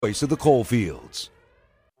Voice of the coal fields.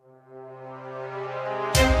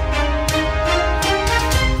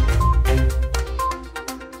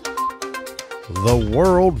 The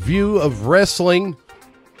World View of Wrestling,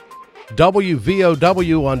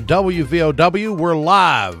 WVOW on WVOW. We're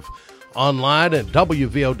live online at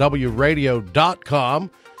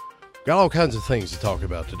WVOWradio.com. Got all kinds of things to talk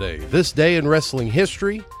about today. This day in wrestling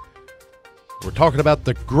history, we're talking about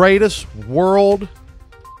the greatest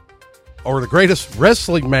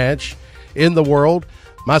wrestling match in the world.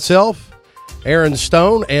 Myself, Aaron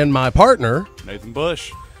Stone, and my partner, Nathan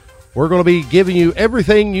Bush. We're going to be giving you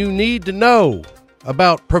everything you need to know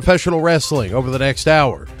about professional wrestling over the next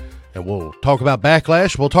hour. And we'll talk about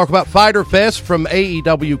Backlash. We'll talk about Fyter Fest from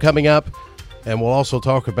AEW coming up. And we'll also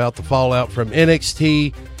talk about the fallout from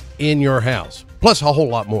NXT in your house. Plus a whole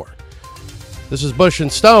lot more. This is Bush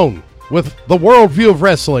and Stone with the World View of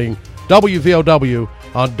Wrestling, WVOW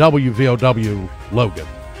on WVOW Logan.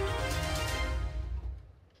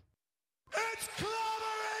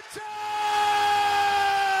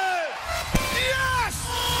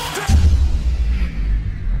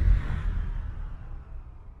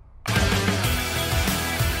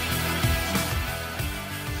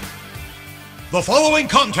 The following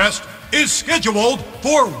contest is scheduled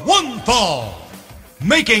for one fall.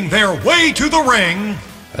 Making their way to the ring.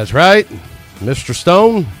 That's right. Mr.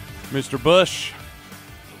 Stone. Mr. Bush.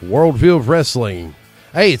 World View of Wrestling.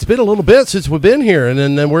 Hey, it's been a little bit since we've been here, and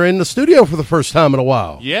then we're in the studio for the first time in a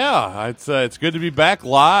while. Yeah, it's good to be back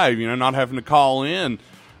live, not having to call in.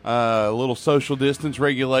 A little social distance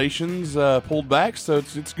regulations pulled back, so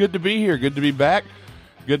it's good to be here, good to be back,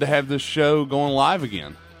 good to have this show going live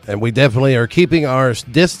again. And we definitely are keeping our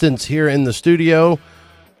distance here in the studio.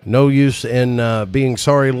 No use in being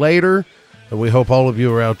sorry later. And we hope all of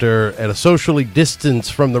you are out there at a socially distance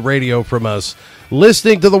from the radio from us,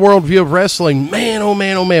 listening to the World View of Wrestling. Man, oh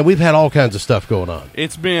man, oh man, we've had all kinds of stuff going on.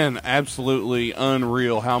 It's been absolutely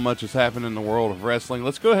unreal how much has happened in the world of wrestling.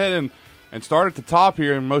 Let's go ahead and start at the top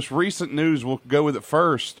here. And most recent news, we'll go with it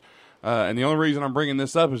first. And the only reason I'm bringing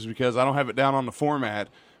this up is because I don't have it down on the format,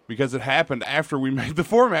 because it happened after we made the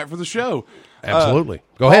format for the show. Absolutely.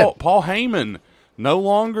 Go ahead. Paul Heyman, no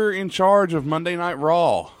longer in charge of Monday Night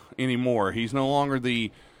Raw anymore. He's no longer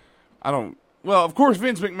of course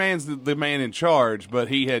Vince McMahon's the man in charge, but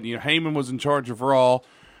he had, Heyman was in charge of Raw,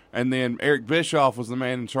 and then Eric Bischoff was the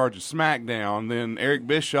man in charge of SmackDown. Then Eric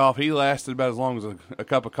Bischoff, he lasted about as long as a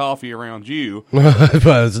cup of coffee around you. But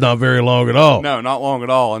it's not very long at all. No, not long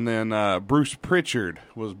at all. And then Bruce Pritchard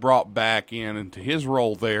was brought back into his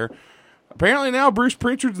role there. Apparently now Bruce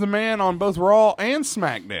Pritchard's the man on both Raw and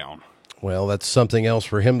SmackDown. Well, that's something else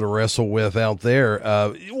for him to wrestle with out there.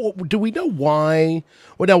 Do we know why?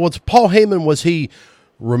 Well, now, was Paul Heyman, was he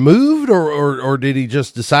removed, or did he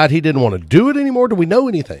just decide he didn't want to do it anymore? Do we know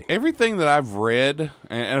anything? Everything that I've read,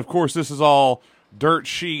 and of course this is all dirt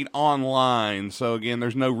sheet online, so again,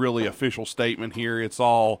 there's no really official statement here. It's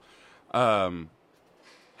all Heyman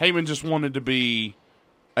just wanted to be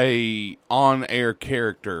a on-air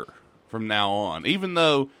character from now on, even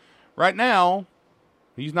though right now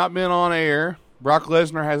he's not been on air. Brock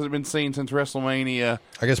Lesnar hasn't been seen since WrestleMania.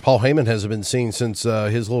 I guess Paul Heyman hasn't been seen since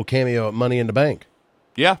his little cameo at Money in the Bank.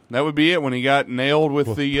 Yeah, that would be it, when he got nailed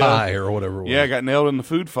with the pie or whatever it was. Yeah, got nailed in the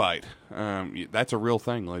food fight. That's a real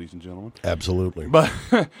thing, ladies and gentlemen. Absolutely. But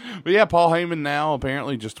yeah, Paul Heyman now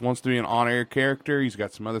apparently just wants to be an on-air character. He's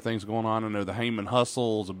got some other things going on. I know the Heyman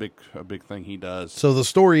Hustle is a big thing he does. So the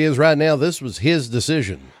story is right now this was his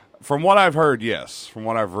decision. From what I've heard, yes. From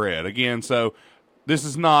what I've read. Again, so this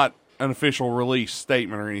is not an official release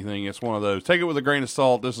statement or anything. It's one of those, take it with a grain of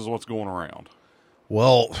salt, this is what's going around.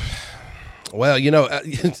 Well,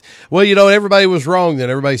 everybody was wrong then.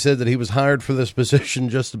 Everybody said that he was hired for this position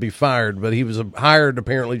just to be fired, but he was hired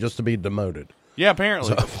apparently just to be demoted. Yeah,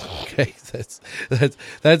 apparently. So, okay,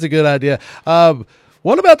 that's a good idea.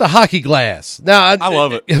 What about the hockey glass? Now, I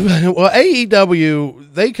love it. Well,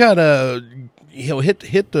 AEW, they kind of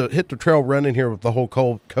hit the trail running here with the whole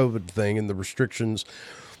COVID thing and the restrictions.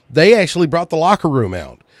 They actually brought the locker room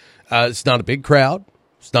out. It's not a big crowd.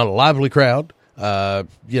 It's not a lively crowd. But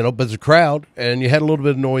it's a crowd, and you had a little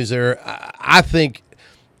bit of noise there. I think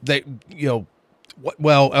they,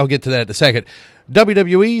 well, I'll get to that in a second.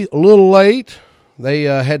 WWE, a little late. They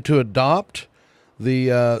had to adopt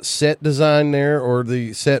the set design there, or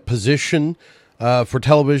the set position for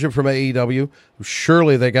television from AEW.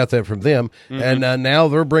 Surely they got that from them. Mm-hmm. And now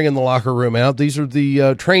they're bringing the locker room out. These are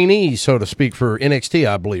the trainees, so to speak, for NXT,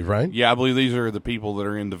 I believe, right? Yeah, I believe these are the people that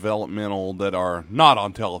are in developmental that are not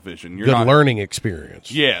on television. Good learning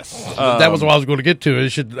experience. Yes. That was what I was going to get to. It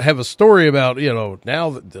should have a story about, now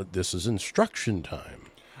that this is instruction time.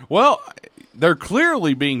 Well, they're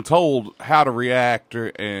clearly being told how to react,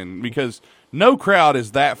 and because no crowd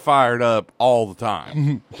is that fired up all the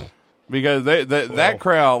time. Because that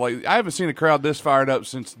crowd, like I haven't seen a crowd this fired up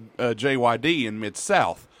since JYD in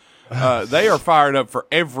Mid-South. They are fired up for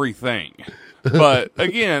everything. But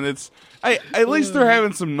again, at least they're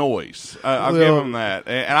having some noise. I'll give them that.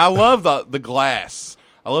 And I love the glass.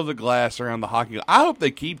 I love the glass around the hockey. I hope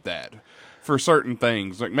they keep that for certain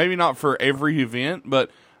things. Like maybe not for every event,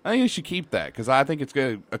 but I think they should keep that because I think it's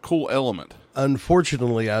a cool element.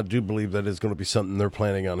 Unfortunately, I do believe that is going to be something they're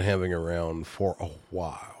planning on having around for a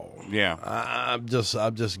while. Yeah, I'm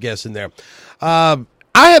just guessing there. I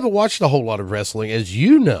haven't watched a whole lot of wrestling, as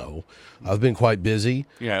you know. I've been quite busy.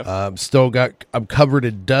 Yeah, I'm covered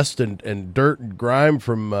in dust and dirt and grime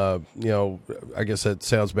from I guess that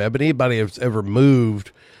sounds bad, but anybody that's ever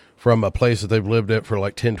moved from a place that they've lived at for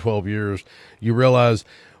like 10, 12 years, you realize,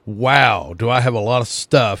 wow, do I have a lot of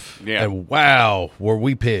stuff? Yeah. And wow, were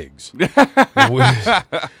we pigs?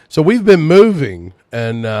 So we've been moving,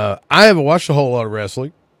 and I haven't watched a whole lot of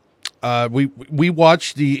wrestling. We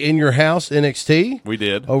watched the In Your House NXT. We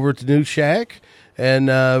did over at the new Shack, and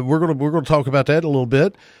we're gonna talk about that a little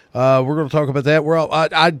bit. We're gonna talk about that.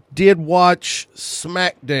 I did watch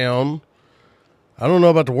SmackDown. I don't know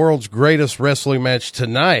about the world's greatest wrestling match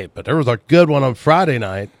tonight, but there was a good one on Friday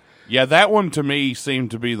night. Yeah, that one to me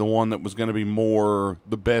seemed to be the one that was going to be more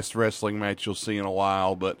the best wrestling match you'll see in a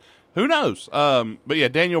while, but who knows? But yeah,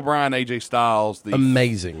 Daniel Bryan, AJ Styles,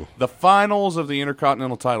 amazing. The finals of the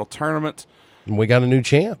Intercontinental title tournament. And we got a new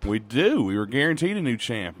champ. We do. We were guaranteed a new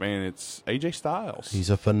champ, and it's AJ Styles.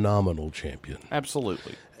 He's a phenomenal champion.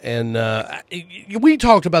 Absolutely. And we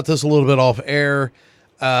talked about this a little bit off air.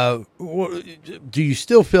 Do you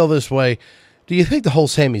still feel this way? Do you think the whole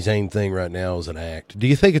Sami Zayn thing right now is an act? Do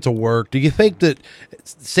you think it's a work? Do you think that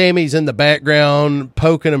Sami's in the background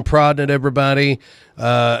poking and prodding at everybody,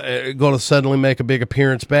 going to suddenly make a big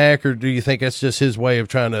appearance back, or do you think that's just his way of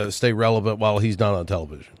trying to stay relevant while he's not on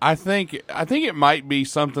television? I think it might be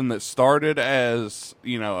something that started as,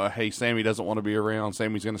 hey, Sami doesn't want to be around,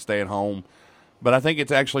 Sami's going to stay at home. But I think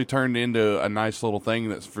it's actually turned into a nice little thing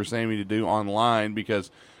that's for Sami to do online because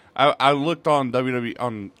I looked on WWE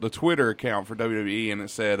on the Twitter account for WWE and it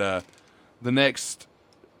said the next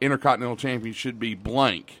Intercontinental Champion should be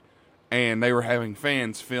blank, and they were having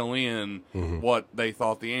fans fill in what they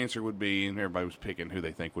thought the answer would be, and everybody was picking who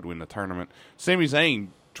they think would win the tournament. Sami Zayn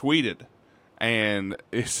tweeted, and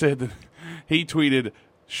it said that he tweeted,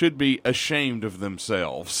 "Should be ashamed of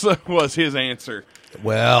themselves," was his answer.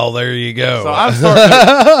 Well, there you go. So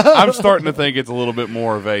I'm starting to think it's a little bit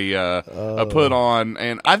more of a put on,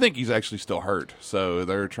 and I think he's actually still hurt. So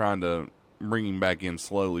they're trying to bring him back in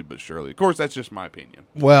slowly but surely. Of course, that's just my opinion.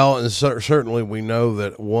 Well, and certainly we know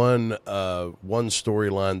that one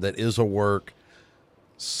storyline that is a work,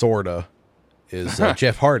 sorta, is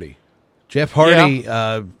Jeff Hardy. Jeff Hardy.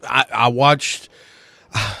 Yeah.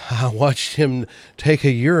 I watched him take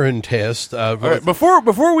a urine test. Right, before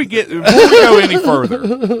we go any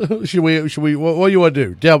further, should we? What do you want to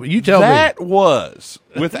do? Tell me. That was,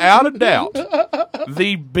 without a doubt,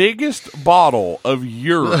 the biggest bottle of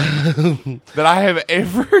urine that I have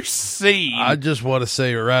ever seen. I just want to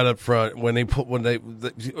say right up front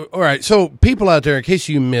all right. So people out there, in case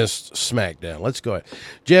you missed SmackDown, let's go ahead.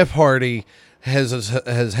 Jeff Hardy has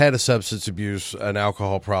had a substance abuse and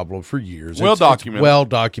alcohol problem for years. Well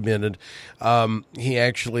documented. He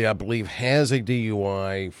actually, I believe, has a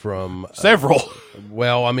DUI from several.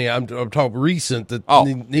 Well, I mean, I'm talking recent that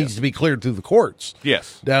needs to be cleared through the courts.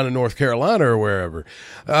 Yes, down in North Carolina or wherever.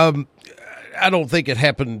 I don't think it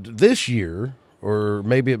happened this year, or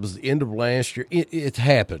maybe it was the end of last year. It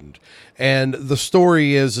happened, and the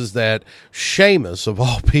story is that Sheamus, of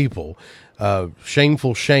all people.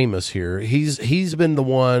 Shameful Sheamus here. He's been the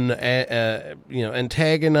one,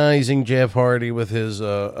 antagonizing Jeff Hardy with his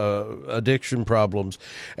addiction problems,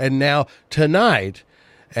 and now tonight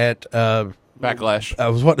at Backlash. I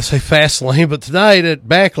was wanting to say Fastlane, but tonight at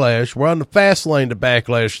Backlash, we're on the fast lane to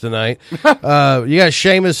Backlash tonight. You got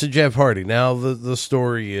Sheamus and Jeff Hardy. Now the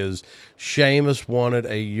story is Sheamus wanted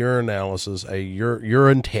a urinalysis, a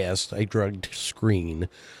urine test, a drug screen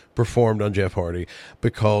performed on Jeff Hardy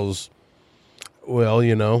because. Well,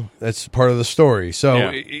 that's part of the story.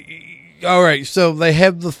 So, all right. So they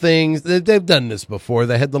have the things. They've done this before.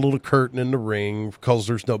 They had the little curtain in the ring because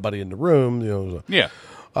there's nobody in the room. Yeah.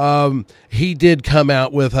 He did come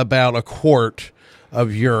out with about a quart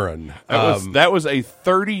of urine. That was a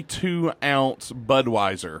 32-ounce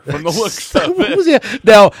Budweiser from the looks of it. Yeah.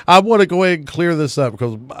 Now, I want to go ahead and clear this up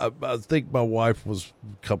because I think my wife was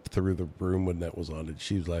come through the room when that was on, and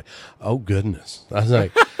she was like, "Oh goodness!" I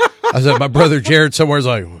said, my brother Jared somewhere's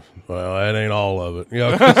like, "Well, that ain't all of it." You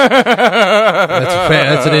know,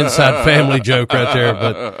 that's an inside family joke right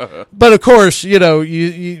there. But of course, you know,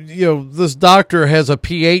 you know, this doctor has a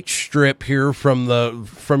pH strip here from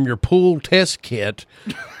your pool test kit.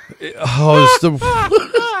 You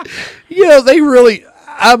know, they really.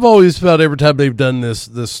 I've always felt every time they've done this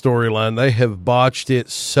storyline, they have botched it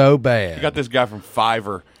so bad. You got this guy from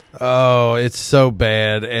Fiverr. Oh, it's so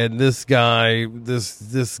bad. And this guy,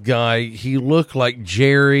 he looked like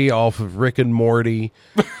Jerry off of Rick and Morty.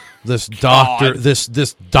 This doctor, this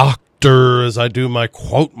doctor, as I do my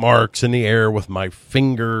quote marks in the air with my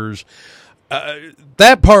fingers.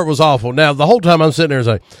 That part was awful. Now, the whole time I'm sitting there, it's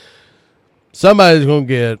like, somebody's going to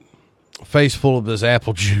get a face full of this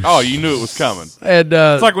apple juice. Oh, you knew it was coming. And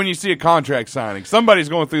it's like when you see a contract signing. Somebody's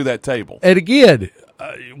going through that table. And again,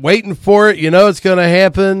 waiting for it, you know it's going to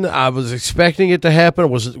happen. I was expecting it to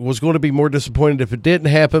happen. Was going to be more disappointed if it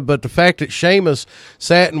didn't happen. But the fact that Sheamus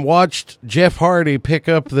sat and watched Jeff Hardy pick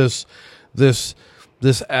up this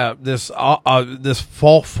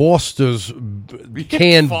Fall Foster's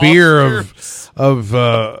canned beer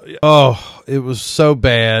it was so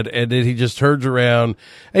bad, and then he just turns around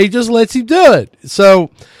and he just lets him do it. So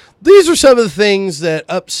these are some of the things that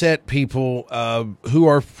upset people who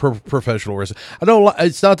are professional wrestlers.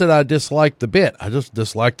 It's not that I dislike the bit; I just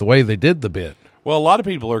dislike the way they did the bit. Well, a lot of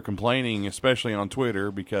people are complaining, especially on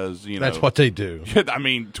Twitter, because that's what they do. I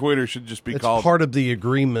mean, Twitter should just be called part of the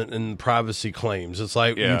agreement and privacy claims. It's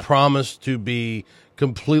like you promise to be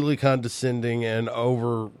completely condescending and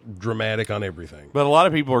over dramatic on everything. But a lot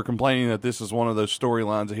of people are complaining that this is one of those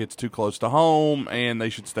storylines that hits too close to home, and they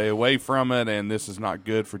should stay away from it. And this is not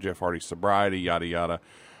good for Jeff Hardy's sobriety. Yada yada.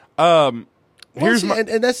 And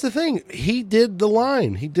that's the thing. He did the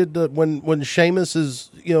line. He did when Sheamus is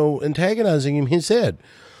antagonizing him. He said,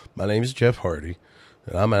 "My name is Jeff Hardy,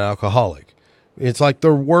 and I'm an alcoholic." It's like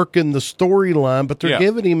they're working the storyline, but they're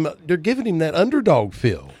giving him that underdog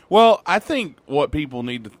feel. Well, I think what people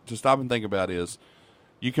need to stop and think about is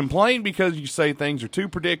you complain because you say things are too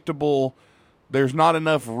predictable. There's not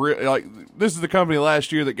enough this is the company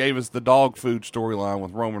last year that gave us the dog food storyline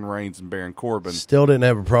with Roman Reigns and Baron Corbin. Still didn't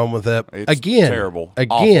have a problem with that. It's terrible.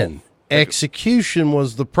 Again, execution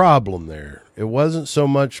was the problem there. It wasn't so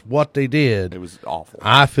much what they did. It was awful.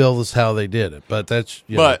 I feel that's how they did it, but that's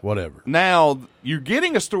whatever. Now you're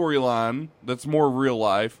getting a storyline that's more real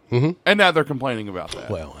life, and now they're complaining about that.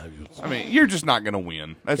 Well, I mean, you're just not going to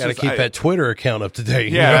win. Got to keep that Twitter account up to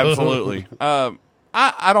date. Yeah, absolutely.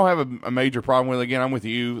 I don't have a major problem with it. Again, I'm with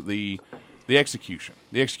you. The execution.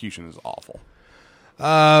 The execution is awful.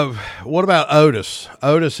 What about Otis?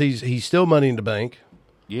 Otis, he's still Money in the Bank.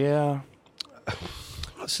 Yeah.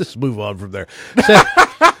 Let's just move on from there.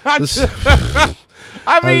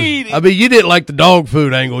 I mean, you didn't like the dog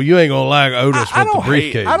food angle. You ain't gonna like Otis with the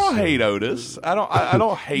briefcase. I don't hate Otis. I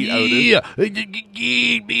don't hate Otis.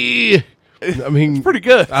 I mean, it's pretty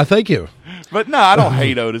good. Thank you. But no, I don't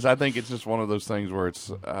hate Otis. I think it's just one of those things where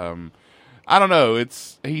it's, I don't know.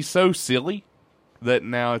 He's so silly that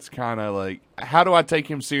now it's kind of like, how do I take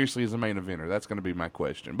him seriously as a main eventer? That's going to be my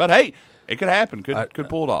question. But hey, it could happen. Could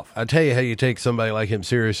pull it off. I tell you how you take somebody like him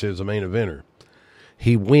seriously as a main eventer.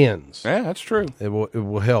 He wins. Yeah, that's true. It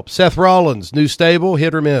will help. Seth Rollins, new stable,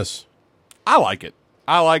 hit or miss? I like it.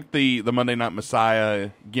 I like the Monday Night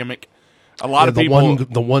Messiah gimmick. A lot of people,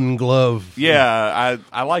 the one glove. Yeah,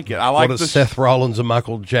 I like it. I like what does Seth Rollins and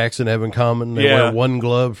Michael Jackson have in common? They wear one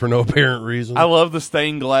glove for no apparent reason. I love the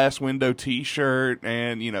stained glass window T-shirt,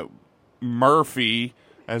 and Murphy,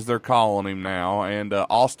 as they're calling him now, and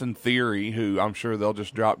Austin Theory, who I'm sure they'll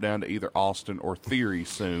just drop down to either Austin or Theory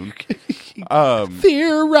soon.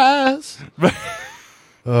 Theorize. But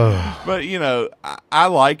I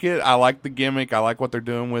like it. I like the gimmick. I like what they're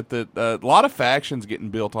doing with it. A lot of factions getting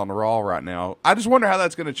built on the Raw right now. I just wonder how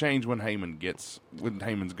that's going to change when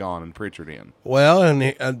Heyman's gone and Pritchard in. Well,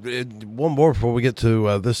 and one more before we get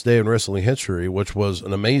to this day in wrestling history, which was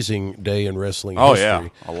an amazing day in wrestling history. Oh yeah,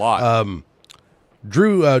 a lot.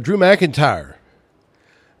 Drew McIntyre.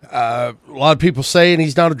 A lot of people saying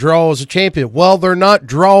he's not a draw as a champion. Well, they're not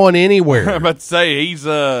drawing anywhere. I'm about to say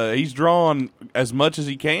he's drawing as much as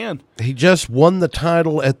he can. He just won the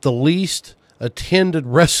title at the least attended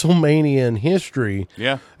WrestleMania in history.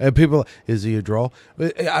 Yeah, and people, is he a draw?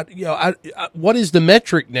 What is the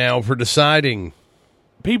metric now for deciding?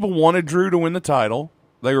 People wanted Drew to win the title.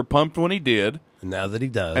 They were pumped when he did. Now that he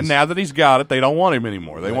does. And now that he's got it, they don't want him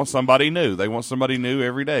anymore. They want somebody new. They want somebody new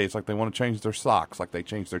every day. It's like they want to change their socks, like they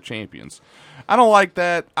change their champions. I don't like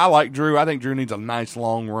that. I like Drew. I think Drew needs a nice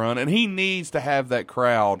long run, and he needs to have that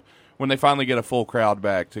crowd when they finally get a full crowd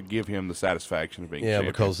back to give him the satisfaction of being champion. Yeah,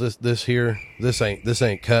 because this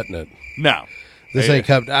ain't cutting it. No. This ain't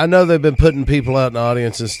cutting. I know they've been putting people out in the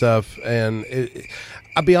audience and stuff, and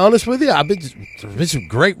I'll be honest with you, there's been some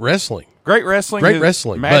great wrestling. Great wrestling. Great His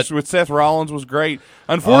wrestling. match with Seth Rollins was great.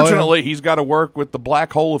 Unfortunately, he's got to work with the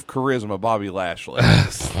black hole of charisma, Bobby Lashley.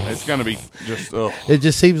 It's going to be just, ugh. It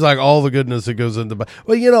just seems like all the goodness that goes into.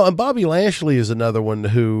 Well, and Bobby Lashley is another one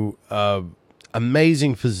who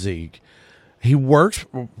amazing physique. He works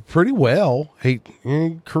pretty well.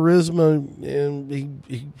 Charisma, and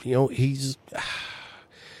he's.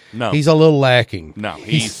 No, he's a little lacking. No,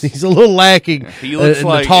 he's a little lacking. He looks in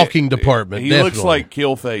like the talking department. He definitely. looks like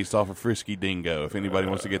Killface off of Frisky Dingo. If anybody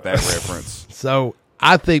wants to get that reference, so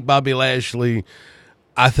I think Bobby Lashley.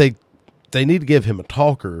 I think they need to give him a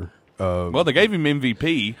talker. Well, they gave him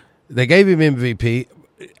MVP. They gave him MVP.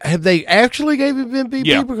 Have they actually gave him MVP?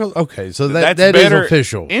 Yeah. Because so That's that better. is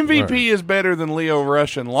official. MVP right. is better than Leo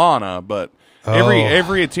Rush and Lana, but.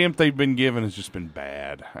 Every attempt they've been given has just been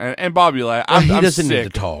bad. And Bobby Lashley, he I'm doesn't sick.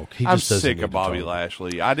 need to talk. I'm sick of Bobby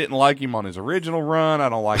Lashley. I didn't like him on his original run. I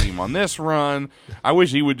don't like him on this run. I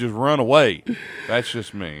wish he would just run away. That's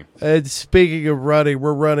just me. And speaking of running,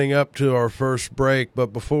 we're running up to our first break.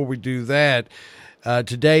 But before we do that,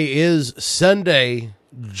 today is Sunday,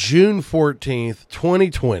 June 14th,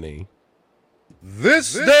 2020.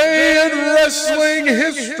 This day in wrestling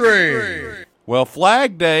history. Well,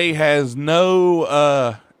 Flag Day has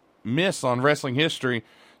no miss on wrestling history.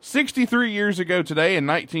 63 years ago today, in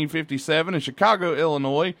 1957, in Chicago,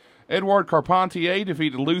 Illinois, Edouard Carpentier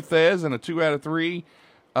defeated Lou Thesz in a 2 out of 3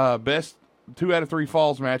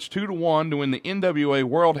 falls match, 2-1 to win the NWA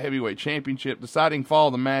World Heavyweight Championship. Deciding fall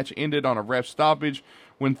of the match ended on a ref stoppage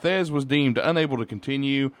when Thesz was deemed unable to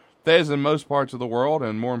continue. Thesz, in most parts of the world,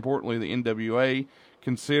 and more importantly the NWA,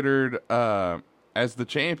 considered as the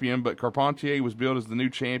champion, but Carpentier was billed as the new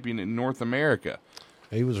champion in North America.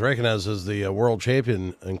 He was recognized as the world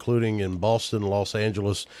champion, including in Boston, Los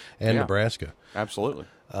Angeles, and Nebraska. Absolutely.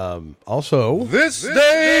 Also, this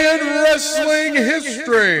day in wrestling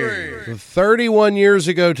history. 31 years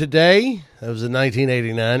ago today, that was in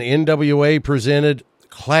 1989, NWA presented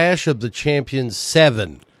Clash of the Champions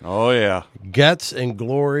 7. Oh, yeah. Guts and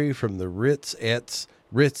Glory from the Ritz Epps.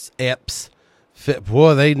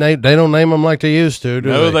 Boy, they don't name them like they used to, do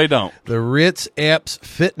they? No, they don't. The Ritz Epps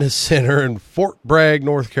Fitness Center in Fort Bragg,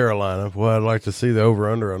 North Carolina. Boy, I'd like to see the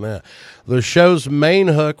over-under on that. The show's main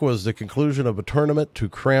hook was the conclusion of a tournament to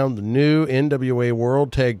crown the new NWA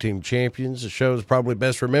World Tag Team Champions. The show is probably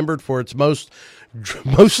best remembered for its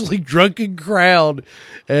mostly drunken crowd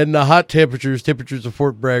and the hot temperatures. Temperatures of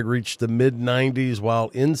Fort Bragg reached the mid-90s, while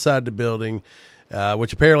inside the building,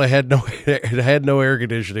 which apparently had no air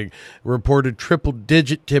conditioning, reported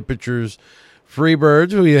triple-digit temperatures.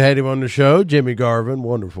 Freebirds, we had him on the show, Jimmy Garvin,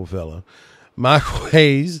 wonderful fellow. Michael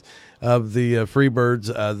Hayes of the Freebirds,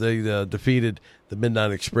 they defeated the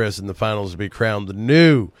Midnight Express in the finals to be crowned the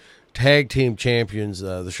new tag team champions.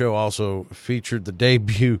 The show also featured the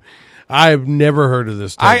debut. I've never heard of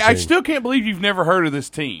this team. I still can't believe you've never heard of this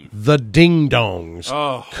team. The Ding Dongs.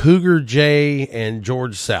 Oh. Cougar J and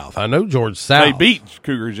George South. I know George South. They beat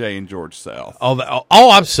Cougar J and George South. Oh,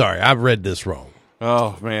 I'm sorry. I've read this wrong.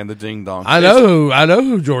 Oh, man, the Ding Dongs. I know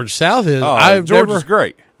who George South is. George is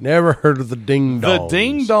great. Never heard of the Ding Dongs. The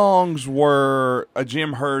Ding Dongs were a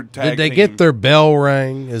Jim Herd tag team. Did they get their bell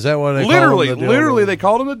rang? Is that what they called them? Literally, they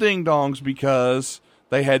called them the Ding Dongs because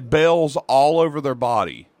they had bells all over their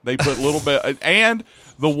body. They put little bell, and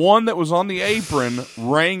the one that was on the apron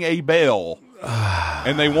rang a bell,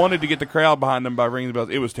 and they wanted to get the crowd behind them by ringing the bells.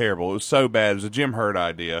 It was terrible. It was so bad. It was a Jim Herd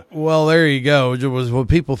idea. Well, there you go. It was when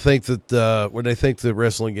people think that when they think the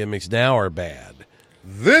wrestling gimmicks now are bad.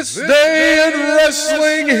 This day in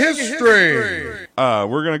wrestling history.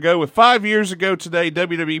 We're going to go with 5 years ago today.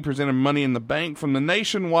 WWE presented Money in the Bank from the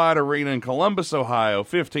Nationwide Arena in Columbus, Ohio.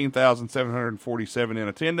 15,747 in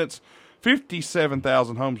attendance.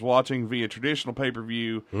 57,000 homes watching via traditional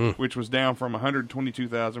pay-per-view, which was down from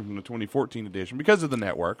 122,000 from the 2014 edition because of the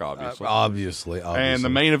network, obviously. Obviously. And the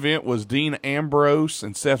main event was Dean Ambrose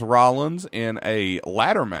and Seth Rollins in a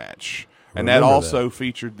ladder match. And that also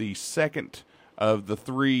featured the second of the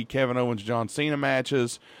 3 Kevin Owens, John Cena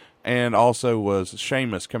matches, and also was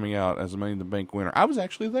Sheamus coming out as a Money in the Bank winner. I was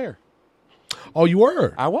actually there. Oh, you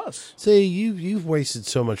were? I was. See, you've wasted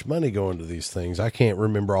so much money going to these things. I can't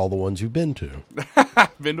remember all the ones you've been to.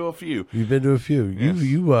 Been to a few. You've been to a few. Yes.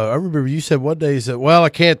 I remember you said one day, you said, well, I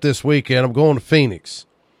can't this weekend. I'm going to Phoenix.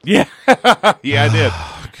 Yeah. Yeah, I did.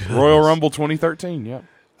 Royal Rumble 2013, yep.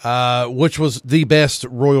 Which was the best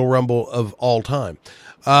Royal Rumble of all time.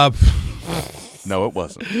 No, it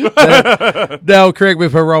wasn't. No, correct me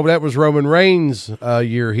if I'm wrong, but that was Roman Reigns'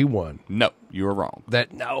 year he won. No, you were wrong.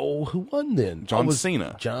 Who won then? John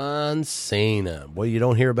Cena. John Cena. Well, you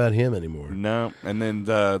don't hear about him anymore. No, and then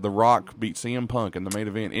The Rock beat CM Punk in the main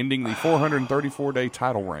event, ending the 434-day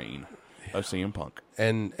title reign of CM Punk.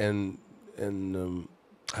 And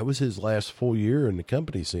I was his last full year in the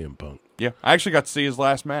company, CM Punk. Yeah, I actually got to see his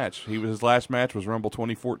last match. His last match was Rumble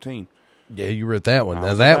 2014. Yeah, you were at that one.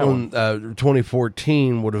 Now, that one,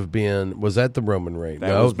 2014 would have been, was that the Roman Reigns?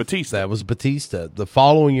 That was Batista. That was Batista. The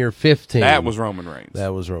following year, 15. That was Roman Reigns.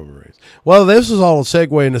 That was Roman Reigns. Well, this is all a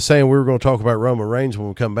segue into saying we were going to talk about Roman Reigns when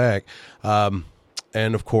we come back.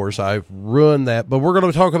 And, of course, I've ruined that. But we're going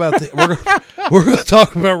to talk about we're going to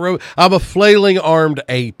talk about Roman. I'm a flailing armed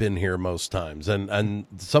ape in here most times. And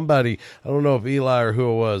somebody, I don't know if Eli or who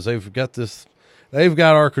it was, they've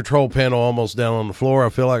got our control panel almost down on the floor. I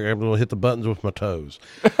feel like I'm going to hit the buttons with my toes.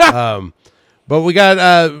 But we got,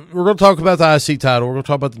 we're going to talk about the IC title. We're going to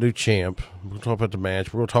talk about the new champ. We're going to talk about the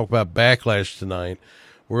match. We're going to talk about Backlash tonight.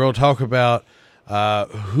 We're going to talk about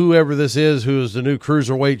whoever this is who is the new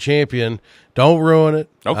Cruiserweight champion. Don't ruin it.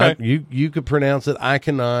 Okay. You could pronounce it. I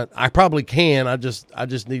cannot. I probably can. I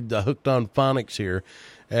just need the hooked on phonics here.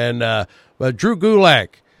 And, but Drew Gulak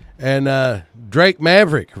and Drake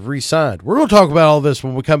Maverick have re-signed. We're going to talk about all this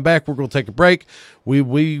when we come back. We're going to take a break. We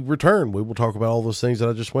return. We will talk about all those things that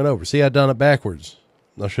I just went over. See, I done it backwards.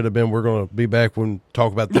 I should have been, we're going to be back when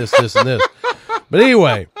talk about this, this, and this. But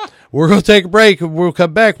anyway, we're going to take a break. We'll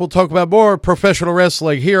come back. We'll talk about more professional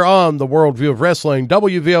wrestling here on the Worldview of Wrestling,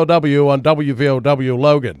 WVOW on WVOW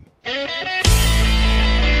Logan.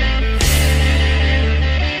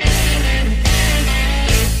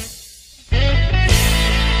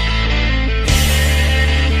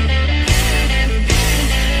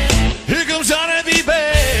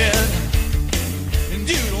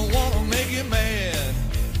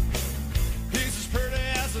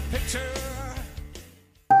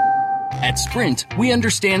 At Sprint, we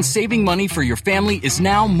understand saving money for your family is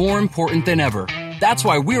now more important than ever. That's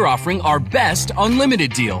why we're offering our best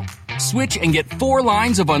unlimited deal. Switch and get 4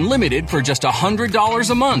 lines of unlimited for just $100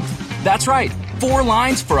 a month. That's right, 4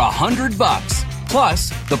 lines for $100.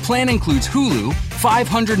 Plus, the plan includes Hulu,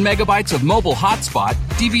 500 megabytes of mobile hotspot,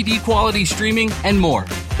 DVD quality streaming, and more.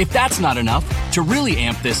 If that's not enough, to really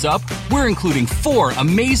amp this up, we're including 4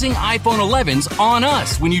 amazing iPhone 11s on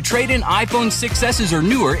us when you trade in iPhone 6s or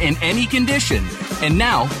newer in any condition. And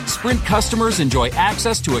now, Sprint customers enjoy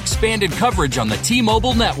access to expanded coverage on the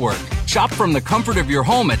T-Mobile network. Shop from the comfort of your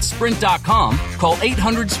home at Sprint.com, call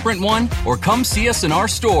 800-SPRINT-1, or come see us in our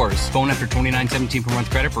stores. Phone after $29.17 per month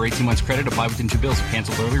credit for 18 months credit. Apply within 2 bills. If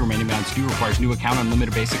canceled early, remaining balance due. Requires new account.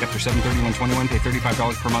 Unlimited basic after $731.21. Pay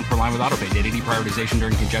 $35 per month per line with autopay. Data prioritization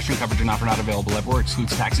during congestion. Coverage and offer not available everywhere.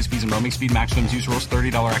 Excludes taxes, fees, and roaming speed. Maximum use rules.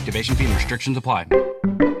 $30 activation fee and restrictions apply.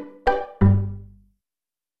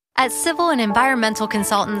 At Civil and Environmental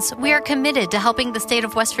Consultants, we are committed to helping the state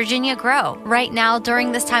of West Virginia grow. Right now,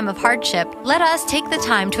 during this time of hardship, let us take the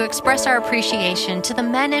time to express our appreciation to the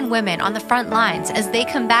men and women on the front lines as they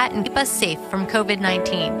combat and keep us safe from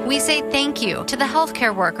COVID-19. We say thank you to the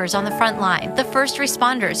healthcare workers on the front line, the first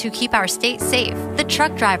responders who keep our state safe, the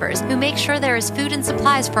truck drivers who make sure there is food and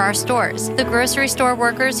supplies for our stores, the grocery store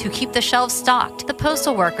workers who keep the shelves stocked, the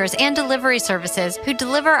postal workers and delivery services who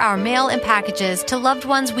deliver our mail and packages to loved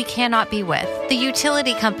ones we cannot be with, the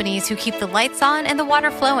utility companies who keep the lights on and the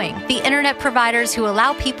water flowing, the internet providers who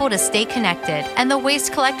allow people to stay connected, and the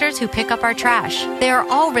waste collectors who pick up our trash. They are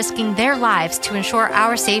all risking their lives to ensure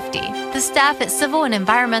our safety. The staff at Civil and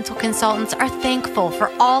Environmental Consultants are thankful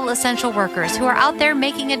for all essential workers who are out there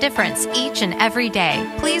making a difference each and every day.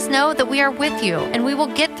 Please know that we are with you and we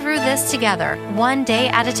will get through this together, one day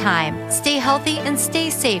at a time. Stay healthy and stay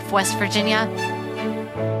safe, West Virginia.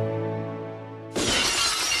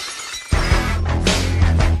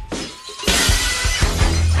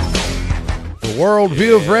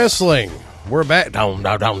 Worldview of Wrestling. We're back. Have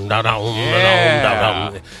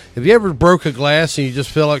you ever broke a glass and you just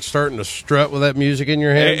feel like starting to strut with that music in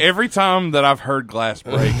your head? Every time that I've heard glass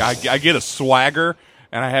break, I get a swagger,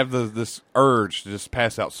 and I have this urge to just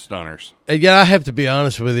pass out stunners. And yeah, I have to be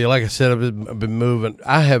honest with you. Like I said, I've been moving.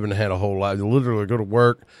 I haven't had a whole lot. I literally go to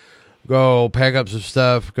work, go pack up some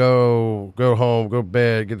stuff, go home, go to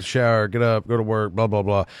bed, get a shower, get up, go to work, blah, blah,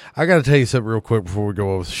 blah. I got to tell you something real quick before we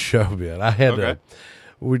go over the show, man. I had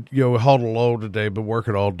we hauled a load today, been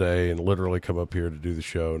working all day and literally come up here to do the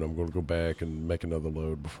show, and I'm going to go back and make another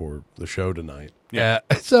load before the show tonight. Yeah.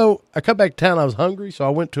 So I come back to town. I was hungry, so I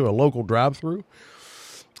went to a local drive-thru,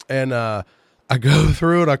 and I go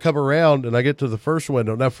through and I come around and I get to the first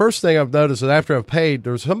window. Now, first thing I've noticed is after I've paid,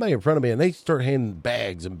 there was somebody in front of me, and they start handing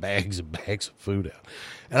bags and bags and bags of food out.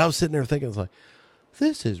 And I was sitting there thinking, like,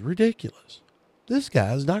 this is ridiculous. This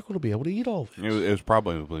guy is not going to be able to eat all this. It was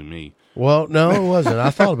probably me. Well, no, it wasn't. I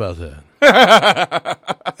thought about that.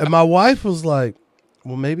 And my wife was like,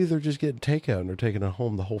 well, maybe they're just getting takeout and they're taking it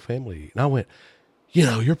home, the whole family to eat. And I went,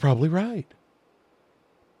 you're probably right.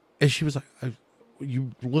 And she was like,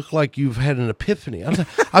 you look like you've had an epiphany.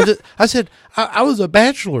 I said, I was a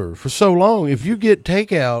bachelor for so long. If you get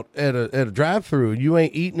takeout at a drive-thru, you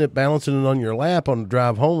ain't eating it, balancing it on your lap on the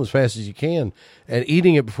drive home as fast as you can, and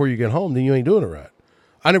eating it before you get home, then you ain't doing it right.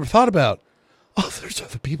 I never thought about, there's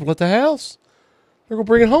other people at the house. They're going to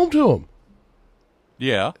bring it home to them.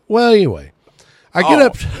 Yeah. Well, anyway, I get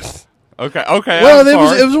up. Okay. Well,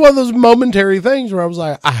 it was one of those momentary things where I was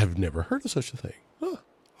like, I have never heard of such a thing.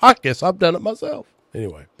 I guess I've done it myself.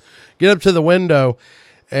 Anyway, get up to the window,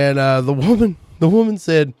 and the woman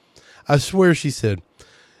said, I swear she said,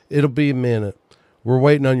 it'll be a minute. We're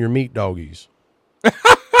waiting on your meat doggies.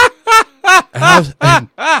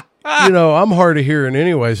 and I'm hard of hearing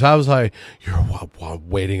anyway, so I was like, you're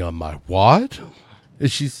waiting on my what?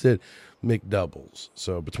 And she said, McDoubles.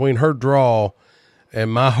 So between her drawl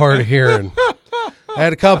and my hard of hearing, I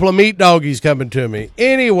had a couple of meat doggies coming to me.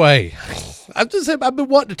 Anyway, I've been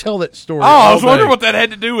wanting to tell that story. I was wondering what that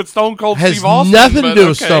had to do with Stone Cold Steve Austin. Has nothing to do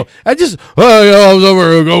with Stone. I was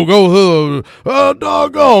over here, go,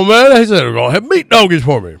 doggone, man. He said, we're going to have meat doggies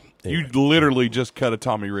for me. Anyway. You literally just cut a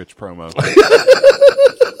Tommy Rich promo.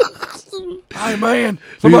 Hey, man,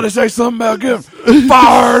 somebody say something about getting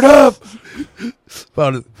fired up.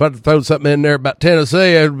 If I'd thrown something in there about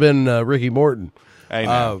Tennessee, it would have been Ricky Morton. Hey,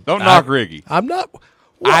 no. Don't knock Ricky. I'm not.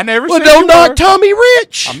 Well, I never said don't knock Tommy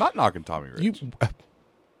Rich. I'm not knocking Tommy Rich.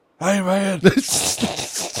 Hey, man.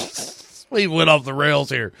 We went off the rails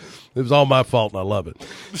here. It was all my fault, and I love it.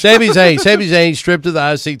 Sami Zayn stripped of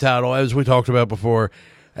the IC title, as we talked about before.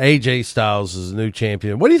 AJ Styles is the new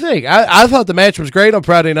champion. What do you think? I thought the match was great on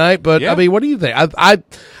Friday night, but I mean, what do you think?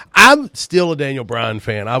 I'm still a Daniel Bryan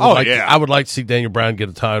fan. I would like to see Daniel Bryan get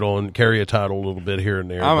a title and carry a title a little bit here and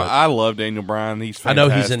there. I love Daniel Bryan. He's fantastic. I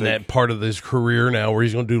know he's in that part of his career now where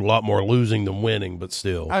he's going to do a lot more losing than winning, but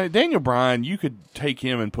still. Daniel Bryan, you could take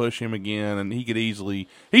him and push him again, and he could easily.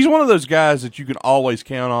 He's one of those guys that you can always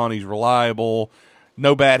count on. He's reliable.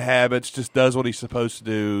 No bad habits, just does what he's supposed to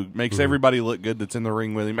do, makes everybody look good that's in the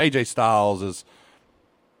ring with him. AJ Styles is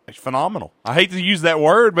phenomenal. I hate to use that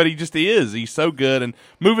word, but he just is. He's so good, and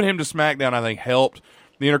moving him to SmackDown, I think, helped.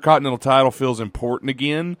 The Intercontinental title feels important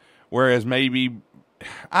again, whereas maybe,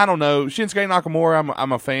 I don't know, Shinsuke Nakamura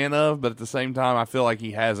I'm a fan of, but at the same time, I feel like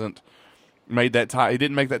he hasn't made that title. He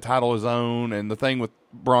didn't make that title his own, and the thing with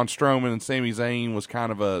Braun Strowman and Sami Zayn was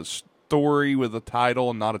kind of a story with a title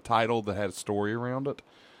and not a title that had a story around it,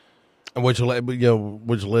 which led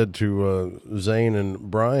to Zayn and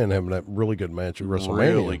Bryan having that really good match at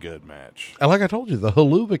WrestleMania. Really good match, and like I told you, the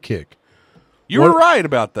haluva kick. You were right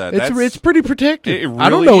about that. It's pretty protected. Really I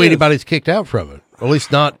don't know anybody's kicked out from it. At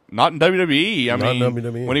least not in WWE. I mean,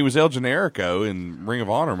 WWE. When he was El Generico in Ring of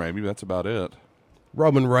Honor, maybe that's about it.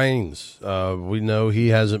 Roman Reigns, we know he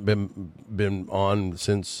hasn't been on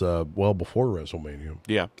since well before WrestleMania.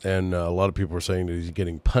 Yeah, and a lot of people are saying that he's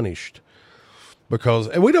getting punished because,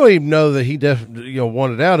 and we don't even know that he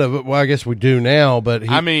wanted out of it. Well, I guess we do now, but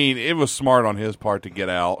it was smart on his part to get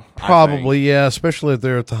out. Probably, yeah, especially if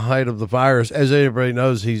they're at the height of the virus. As everybody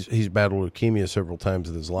knows, he's battled leukemia several times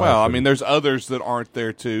in his life. Well, there's others that aren't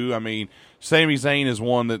there too. Sami Zayn is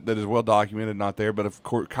one that is well documented, not there, but of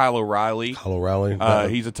course Kyle O'Reilly.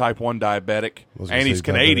 He's a type 1 diabetic, and he's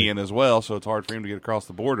Canadian as well, so it's hard for him to get across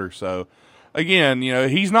the border. So, again,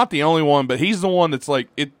 he's not the only one, but he's the one that's like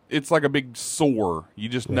it's like a big sore. You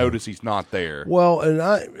just notice he's not there. Well, and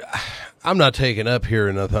I'm not taking up here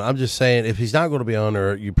or nothing. I'm just saying if he's not going to be on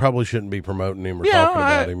there, you probably shouldn't be promoting him or talking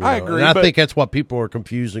about him. I agree. And I think that's what people are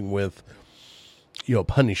confusing with,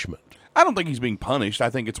 punishment. I don't think he's being punished. I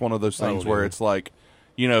think it's one of those things where it's like,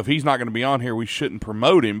 if he's not going to be on here, we shouldn't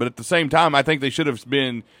promote him. But at the same time, I think they should have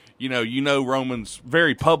been, Roman's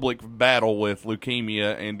very public battle with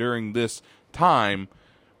leukemia, and during this time,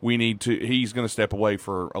 he's going to step away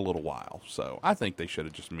for a little while. So I think they should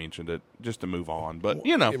have just mentioned it just to move on. But,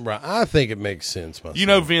 you know. Right. I think it makes sense myself. You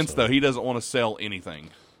know Vince, though. He doesn't want to sell anything.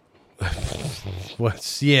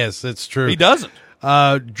 Yes, that's true. He doesn't.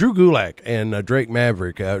 Drew Gulak and Drake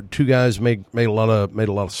Maverick, two guys made a lot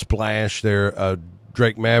of splash there.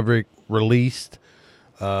 Drake Maverick released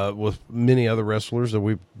with many other wrestlers that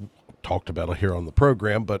we've talked about here on the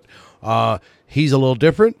program, but he's a little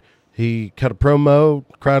different. He cut a promo,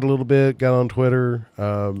 cried a little bit, got on Twitter,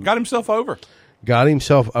 got himself over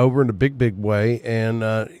in a big way, and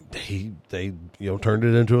they turned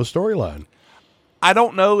it into a storyline. I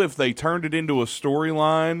don't know if they turned it into a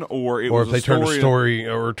storyline or if they turned a story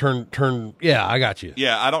or turn. Yeah, I got you.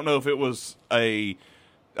 Yeah, I don't know if it was a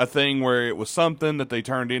thing where it was something that they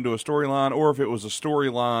turned into a storyline, or if it was a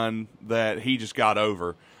storyline that he just got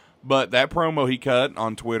over. But that promo he cut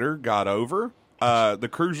on Twitter got over. The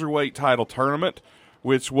Cruiserweight title tournament,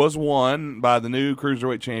 which was won by the new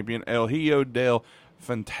Cruiserweight champion, El Hijo del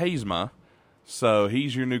Fantasma. So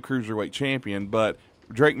he's your new Cruiserweight champion, but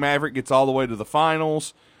Drake Maverick gets all the way to the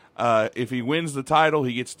finals. If he wins the title,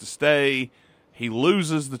 he gets to stay. He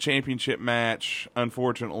loses the championship match,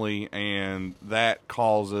 unfortunately, and that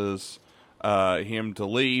causes him to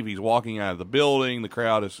leave. He's walking out of the building. The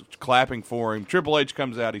crowd is clapping for him. Triple H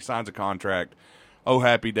comes out. He signs a contract. Oh,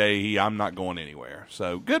 happy day. I'm not going anywhere.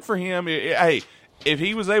 So good for him. Hey, if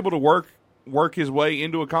he was able to work his way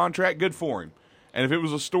into a contract, good for him. And if it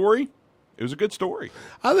was a story, it was a good story.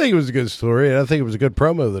 I think it was a good story, and I think it was a good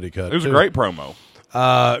promo that he cut. It was a great promo.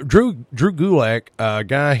 Drew Gulak, a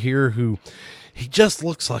guy here who he just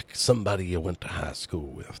looks like somebody you went to high school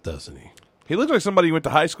with, doesn't he? He looks like somebody you went to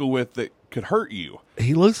high school with that could hurt you.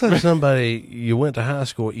 He looks like somebody you went to high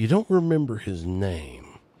school. You don't remember his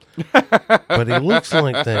name, but he looks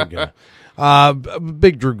like that guy.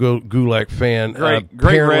 Big Drew Gulak fan.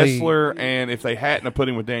 Great wrestler, and if they hadn't have put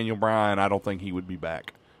him with Daniel Bryan, I don't think he would be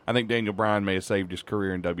back. I think Daniel Bryan may have saved his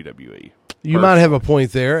career in WWE. You might have a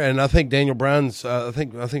point there, and I think Daniel Bryan's. I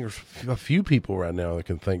think there's a few people right now that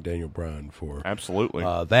can thank Daniel Bryan for absolutely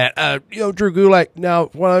that. Drew Gulak. Now,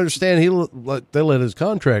 what I understand, they let his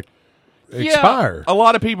contract expire. A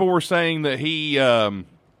lot of people were saying that he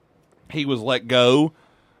was let go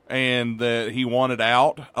and that he wanted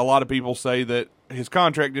out. A lot of people say that his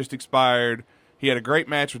contract just expired. He had a great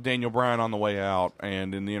match with Daniel Bryan on the way out,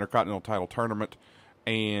 and in the Intercontinental title tournament.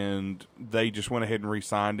 And they just went ahead and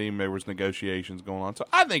re-signed him. There was negotiations going on. So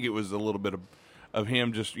I think it was a little bit of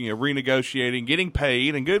him just renegotiating, getting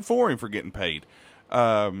paid, and good for him for getting paid.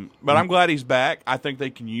 But I'm glad he's back. I think they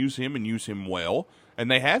can use him and use him well, and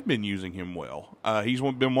they have been using him well. He's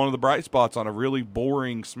been one of the bright spots on a really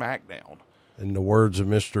boring SmackDown. In the words of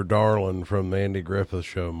Mr. Darlin from the Andy Griffith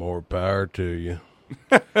Show, more power to you.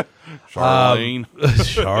 Charlene.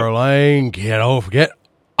 Charlene, get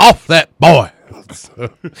off that boy.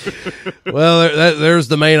 Well, there's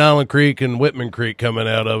the Main Island Creek and Whitman Creek coming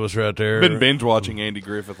out of us right there. Been binge watching Andy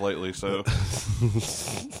Griffith lately, so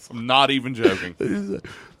I'm not even joking.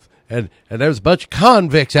 And there was a bunch of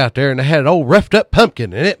convicts out there, and they had an old roughed up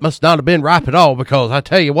pumpkin, and it must not have been ripe at all, because I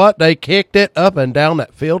tell you what, they kicked it up and down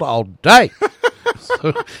that field all day.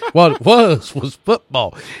 So what it was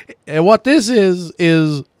football. And what this is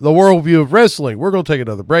the worldview of wrestling. We're going to take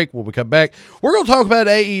another break. When we come back, we're going to talk about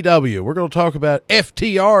AEW. We're going to talk about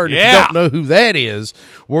FTR. And if you don't know who that is,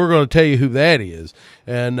 we're going to tell you who that is.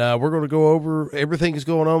 And we're going to go over everything that's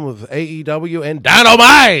going on with AEW and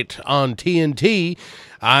Dynamite on TNT.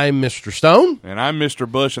 I'm Mr. Stone. And I'm Mr.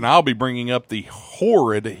 Bush, and I'll be bringing up the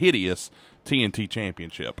horrid, hideous TNT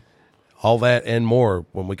Championship. All that and more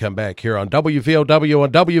when we come back here on WVOW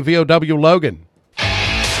and WVOW Logan.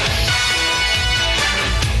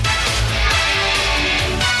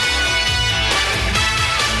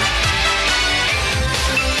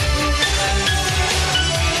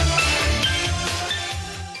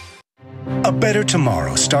 A better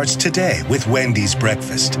tomorrow starts today with Wendy's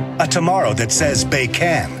breakfast. A tomorrow that says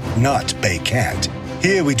bacon, not bacant.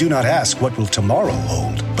 Here we do not ask what will tomorrow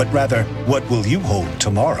hold, but rather what will you hold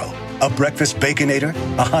tomorrow. A breakfast Baconator,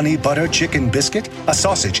 a honey butter chicken biscuit, a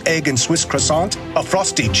sausage, egg, and Swiss croissant, a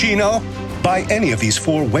frosty chino. Buy any of these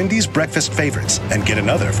 4 Wendy's breakfast favorites and get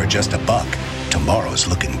another for just $1. Tomorrow's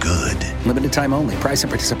looking good. Limited time only. Price and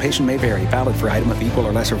participation may vary. Valid for item of equal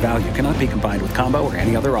or lesser value. Cannot be combined with combo or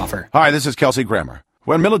any other offer. Hi, this is Kelsey Grammer.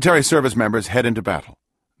 When military service members head into battle,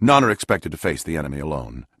 none are expected to face the enemy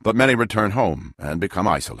alone, but many return home and become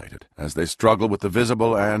isolated as they struggle with the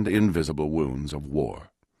visible and invisible wounds of war.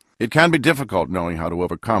 It can be difficult knowing how to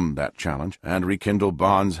overcome that challenge and rekindle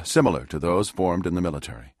bonds similar to those formed in the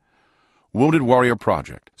military. Wounded Warrior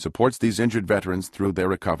Project supports these injured veterans through their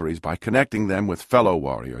recoveries by connecting them with fellow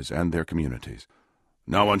warriors and their communities.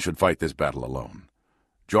 No one should fight this battle alone.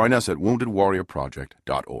 Join us at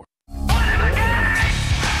woundedwarriorproject.org.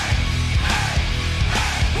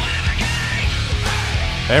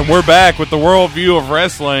 And we're back with the worldview of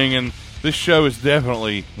wrestling, and this show is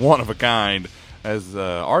definitely one of a kind as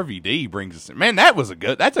RVD brings us in. Man,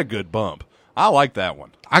 that's a good bump. I like that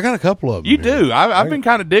one. I got a couple of them. You do. I've been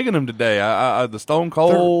kind of digging them today. The Stone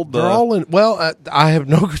Cold. They're all in. Well, I have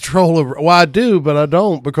no control over. Well, I do, but I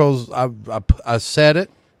don't because I said it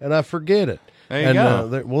and I forget it. There you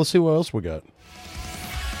go. We'll see what else we got.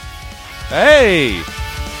 Hey.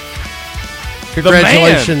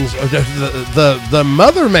 Congratulations, the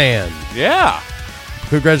mother man. Yeah.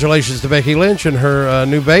 Congratulations to Becky Lynch and her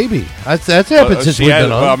new baby. That's happened since we've been on.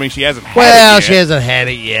 Well, I mean, she hasn't had it Well, yet. she hasn't had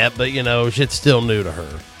it yet, but, it's still new to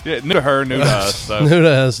her. Yeah, new to her, new to us. So. New to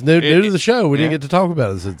us. New to the show. We didn't get to talk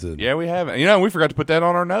about it since then. Yeah, we haven't. We forgot to put that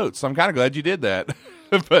on our notes. I'm kind of glad you did that.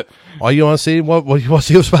 But you want to see what you want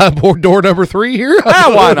to see us behind board door number 3 here?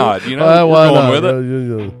 Why not? We're going with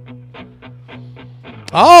it.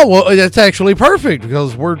 Oh, well, that's actually perfect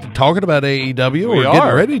because we're talking about AEW. We're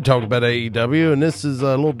getting ready to talk about AEW, and this is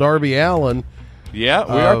a little Darby Allin. Yeah,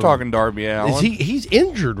 we are talking Darby Allin. He's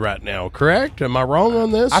injured right now, correct? Am I wrong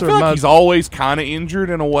on this? I feel like he's always kind of injured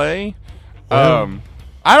in a way. Well,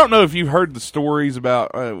 I don't know if you've heard the stories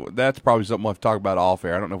about that's probably something we'll have to talk about off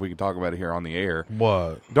air. I don't know if we can talk about it here on the air.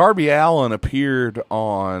 What? Darby Allin appeared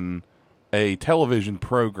on a television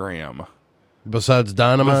program. Besides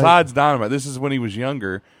Dynamite? This is when he was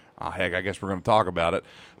younger. Oh, heck, I guess we're going to talk about it.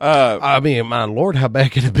 I mean, my Lord, how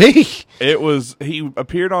bad can it be? He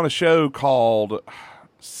appeared on a show called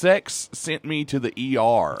Sex Sent Me to the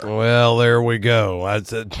ER. Well, there we go. I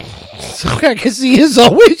said, so I guess he is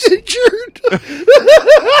always injured.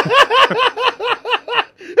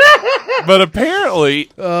 But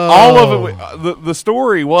apparently, all of it, the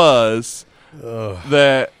story was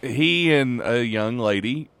that he and a young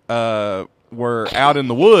lady were out in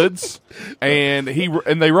the woods, and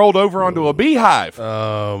they rolled over onto a beehive.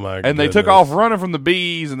 Oh my! And they took off running from the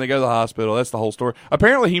bees, and they go to the hospital. That's the whole story.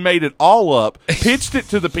 Apparently, he made it all up, pitched it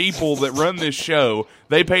to the people that run this show.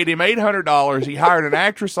 They paid him $800. He hired an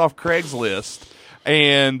actress off Craigslist,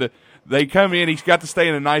 and they come in. He's got to stay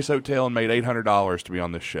in a nice hotel and made $800 to be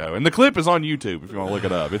on this show. And the clip is on YouTube if you want to look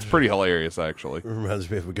it up. It's pretty hilarious, actually. It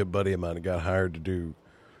reminds me of a good buddy of mine who got hired to do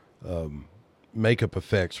makeup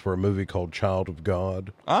effects for a movie called Child of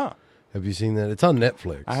God. Ah. Have you seen that? It's on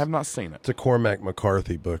Netflix. I have not seen it. It's a Cormac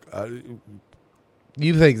McCarthy book.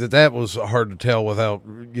 You think that was hard to tell without,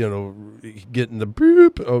 getting the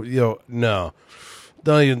boop? Oh, no.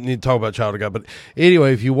 Don't even need to talk about Child of God. But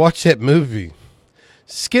anyway, if you watch that movie,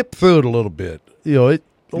 skip through it a little bit. A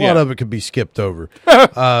lot of it could be skipped over.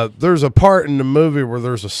 There's a part in the movie where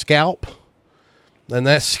there's a scalp. And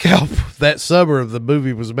that scalp, that summer of the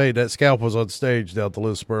movie was made, that scalp was on stage down at the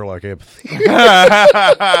Liz Spurlock Amphitheater.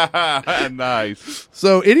 Nice.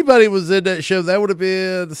 So anybody was in that show, that would have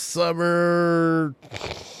been summer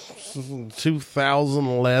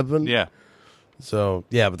 2011. Yeah. So,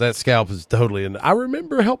 but that scalp is totally in. I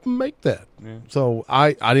remember helping make that. Yeah. So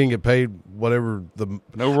I didn't get paid whatever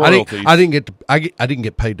no royalties. I didn't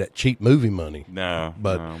get paid that cheap movie money. No.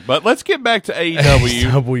 But let's get back to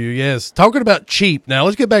AEW. AEW, yes. Talking about cheap. Now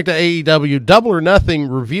let's get back to AEW. Double or Nothing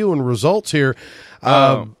review and results here.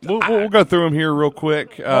 We'll go through them here real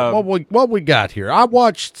quick. What we got here? I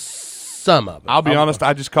watched some of it. I'll be honest,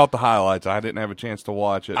 I just caught the highlights. I didn't have a chance to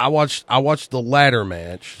watch it. I watched the ladder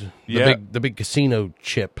match. The big casino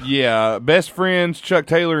chip. Yeah. Best Friends, Chuck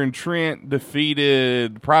Taylor and Trent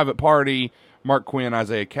defeated Private Party, Mark Quinn,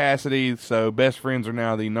 Isaiah Cassidy. So Best Friends are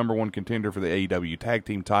now the number one contender for the AEW tag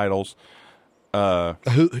team titles.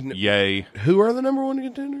 Yay. Who are the number one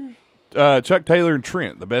contenders? Chuck Taylor and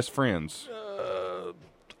Trent, the Best Friends.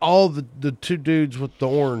 All the two dudes with the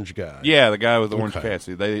orange guy. Yeah, the guy with the orange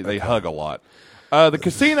Cassidy. They hug a lot. The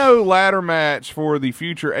casino ladder match for the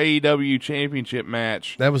future AEW championship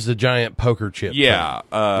match. That was the giant poker chip. Yeah.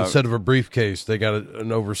 Instead of a briefcase, they got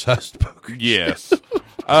an oversized poker chip. Yes.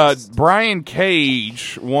 Brian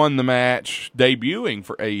Cage won the match debuting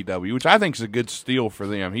for AEW, which I think is a good steal for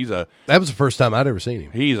them. That was the first time I'd ever seen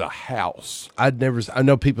him. He's a house. I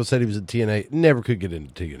know people said he was in TNA. Never could get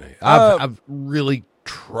into TNA. I've really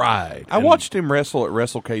tried. I watched him wrestle at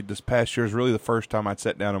WrestleCade this past year. It was really the first time I'd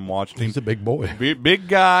sat down and watched him. He's a big boy. Big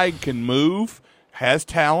guy, can move, has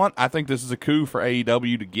talent. I think this is a coup for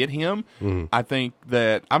AEW to get him. Mm-hmm. I think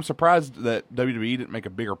that I'm surprised that WWE didn't make a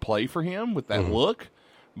bigger play for him with that look.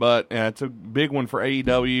 But it's a big one for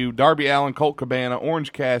AEW. Darby Allin, Colt Cabana,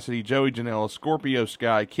 Orange Cassidy, Joey Janela, Scorpio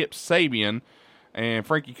Sky, Kip Sabian, and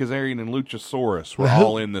Frankie Kazarian and Luchasaurus were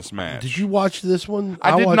all in this match. Did you watch this one?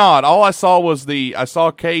 I did not. All I saw was I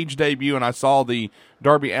saw Cage debut, and I saw the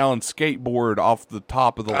Darby Allin skateboard off the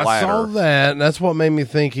top of the ladder. I saw that, and that's what made me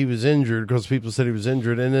think he was injured, because people said he was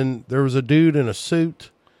injured. And then there was a dude in a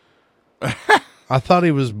suit. I thought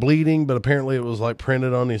he was bleeding, but apparently it was like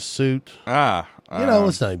printed on his suit.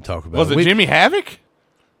 Let's not even talk about it. Was it Jimmy Havoc?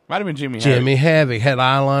 Might have been Jimmy Havoc. Jimmy Havoc had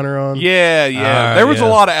eyeliner on. Yeah. There was a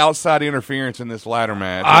lot of outside interference in this ladder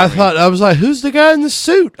match. I was like, who's the guy in the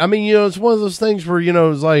suit? I mean, it's one of those things where,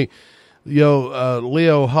 it's like,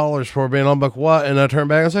 Leo hollers for me, and I'm like, what? And I turn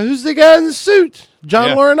back and I say, who's the guy in the suit? John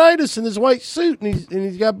Laurinaitis in his white suit, and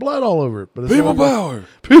he's got blood all over it. But it's People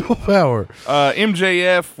power.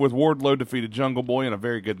 MJF with Wardlow defeated Jungle Boy in a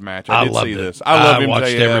very good match. I did see this. I love MJF.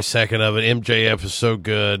 Watched every second of it. MJF is so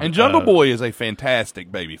good. And Jungle Boy is a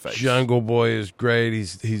fantastic babyface. Jungle Boy is great.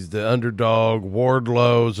 He's the underdog.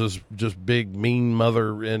 Wardlow is just big, mean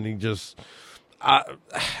mother, and he just...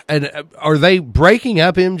 and are they breaking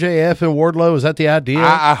up MJF and Wardlow? Is that the idea?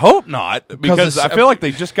 I hope not, because I feel like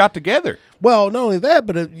they just got together. Well, not only that,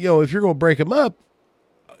 but if you're going to break them up,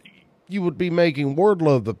 you would be making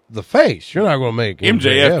Wardlow the face. You're not going to make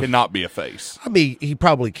MJF cannot be a face. I mean, he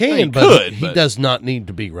probably can, he does not need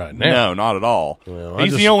to be right now. No, not at all. Well,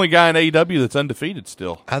 he's the only guy in AEW that's undefeated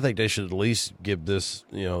still. I think they should at least give this,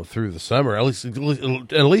 through the summer, at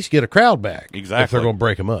least get a crowd back. Exactly. If they're going to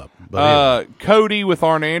break them up. But Cody with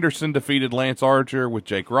Arn Anderson defeated Lance Archer with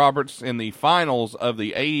Jake Roberts in the finals of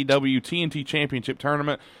the AEW TNT Championship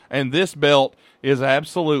Tournament, and this belt is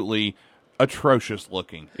absolutely atrocious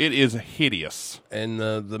looking. It is hideous. And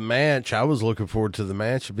the match, I was looking forward to the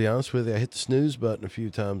match, to be honest with you. I hit the snooze button a few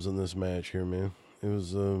times in this match here, man. It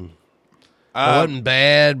was it wasn't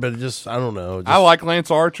bad, but I don't know. I like Lance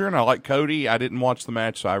Archer and I like Cody. I didn't watch the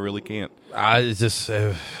match, so I really can't.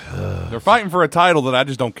 They're fighting for a title that I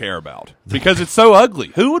just don't care about because it's so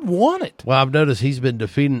ugly. Who would want it? Well, I've noticed he's been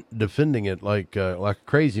defending it like a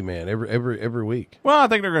crazy man every week. Well, I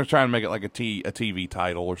think they're going to try and make it like a TV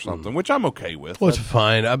title or something, which I'm okay with. Well, it's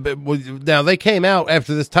fine. Now they came out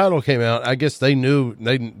after this title came out. I guess they knew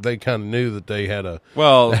they kind of knew that they had a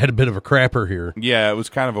bit of a crapper here. Yeah, it was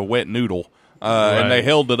kind of a wet noodle. Right. And they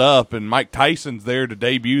held it up, and Mike Tyson's there to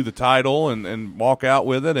debut the title and walk out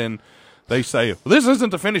with it, and they say, well, this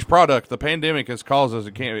isn't the finished product. The pandemic has caused us.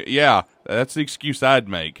 Yeah, that's the excuse I'd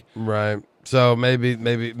make. Right. So maybe.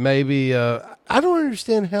 I don't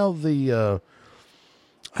understand how the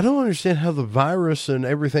virus and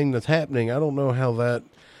everything that's happening. I don't know how that.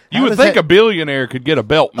 You would think a billionaire could get a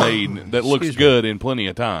belt made that looks good in plenty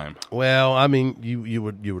of time. Well, I mean, you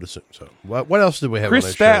would assume so. What else did we have?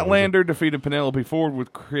 Chris Statlander defeated Penelope Ford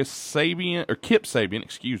with Kip Sabian,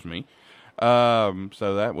 excuse me.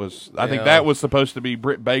 So that was, I think that was supposed to be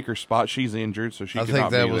Britt Baker's spot. She's injured, so she could not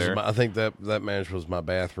be there. I think that match was my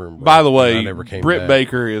bathroom break. By the way, Britt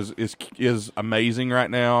Baker is amazing right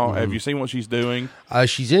now. Mm-hmm. Have you seen what she's doing?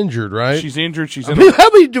 She's injured, right? She's injured.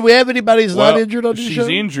 Do we have anybody who's not injured on the show? She's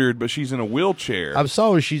injured, but she's in a wheelchair. I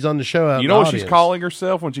saw her. She's on the show. You know what she's calling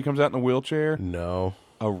herself when she comes out in a wheelchair? No.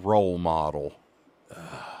 A role model.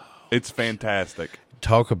 It's fantastic.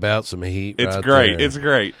 Talk about some heat. It's great. There. It's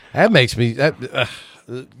great. That makes me.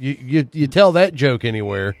 You tell that joke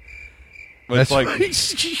anywhere. It's like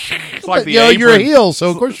the apron. You're a heel, so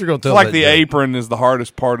of course you're going to tell. It's like the apron is the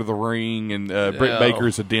hardest part of the ring, and Britt Baker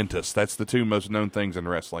is a dentist. That's the two most known things in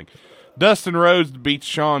wrestling. Dustin Rhodes beats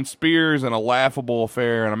Shawn Spears in a laughable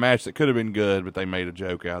affair in a match that could have been good, but they made a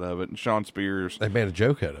joke out of it. And Shawn Spears... They made a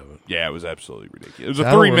joke out of it? Yeah, it was absolutely ridiculous. It was a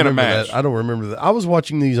 3-minute match. I don't remember that. I was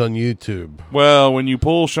watching these on YouTube. Well, when you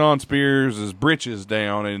pull Shawn Spears' britches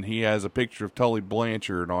down and he has a picture of Tully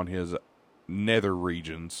Blanchard on his nether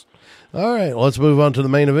regions. All right, let's move on to the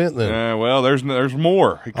main event then. Well, there's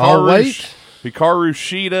more. Hikaru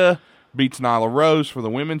Shida beats Nyla Rose for the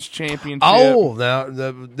women's championship. Oh,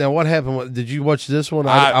 now what happened? Did you watch this one?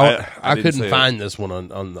 I couldn't find this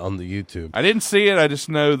one on the YouTube. I didn't see it. I just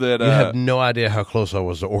know that you have no idea how close I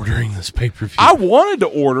was to ordering this pay-per-view. I wanted to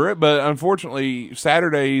order it, but unfortunately,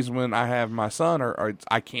 Saturdays when I have my son,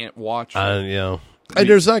 I can't watch. And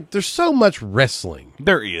there's so much wrestling.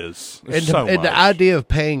 There is. And the idea of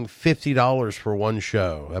paying $50 for one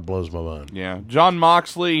show, that blows my mind. Yeah. Jon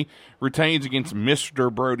Moxley retains against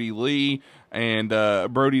Mr. Brody Lee, and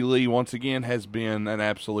Brody Lee, once again, has been an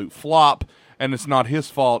absolute flop, and it's not his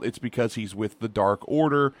fault. It's because he's with the Dark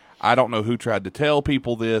Order. I don't know who tried to tell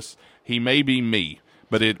people this. He may be me,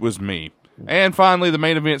 but it was me. And finally, the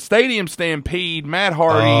main event, Stadium Stampede, Matt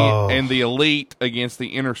Hardy and the Elite against the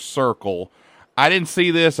Inner Circle. I didn't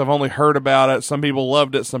see this. I've only heard about it. Some people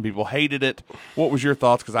loved it. Some people hated it. What was your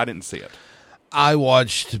thoughts? Because I didn't see it. I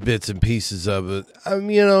watched bits and pieces of it. I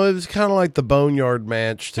mean, it was kind of like the Boneyard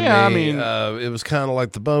match to me. I mean, it was kind of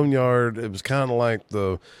like the Boneyard. It was kind of like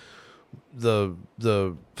the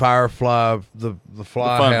Firefly, the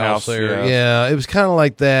Fly House there. Yeah, it was kind of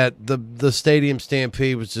like that. The Stadium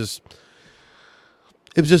Stampede was just.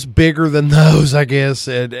 It was just bigger than those, I guess.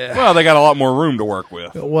 And, well, they got a lot more room to work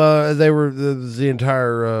with. Well, they were the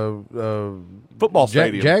entire football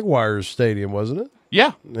stadium, Jaguars stadium, wasn't it?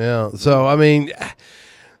 Yeah, yeah. So I mean,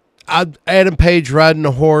 Adam Page riding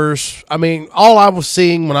a horse. I mean, all I was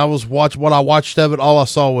seeing when I was what I watched of it, all I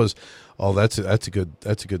saw was, oh, that's a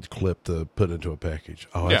good clip to put into a package.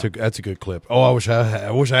 Oh, that's a good clip. Oh, I wish I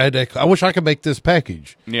had that. I wish I could make this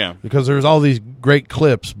package. Yeah, because there's all these great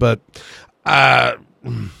clips, but.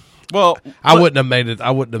 Well, I wouldn't have made it. I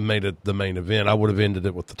wouldn't have made it the main event. I would have ended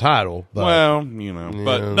it with the title. But, well,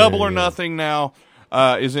 but Double or Nothing now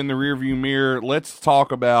is in the rearview mirror. Let's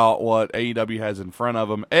talk about what AEW has in front of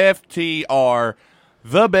them. FTR,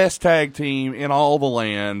 the best tag team in all the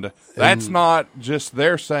land. That's not just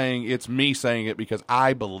they're saying; it's me saying it because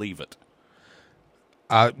I believe it.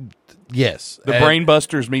 Yes, the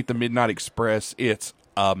Brainbusters meet the Midnight Express. It's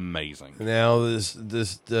amazing. Now this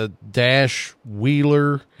Dash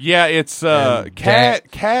Wheeler. Yeah, it's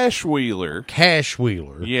Cash Wheeler. Cash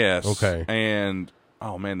Wheeler. Yes. Okay. And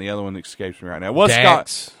oh man, the other one escapes me right now.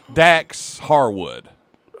 Dax Harwood.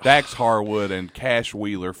 Dax Harwood and Cash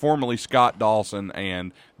Wheeler, formerly Scott Dawson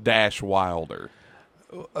and Dash Wilder.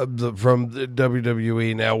 From the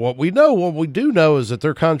WWE. Now, what we do know is that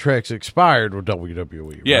their contracts expired with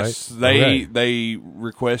WWE. Yes, right? they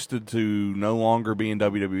requested to no longer be in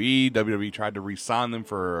WWE. WWE tried to re-sign them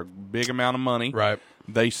for a big amount of money. Right.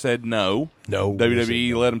 They said no. No.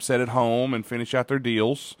 WWE let them sit at home and finish out their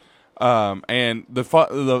deals. And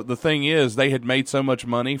the thing is, they had made so much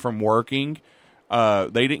money from working,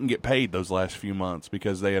 they didn't get paid those last few months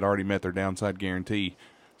because they had already met their downside guarantee.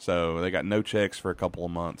 So they got no checks for a couple of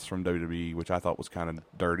months from WWE, which I thought was kind of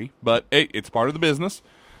dirty. But it's part of the business.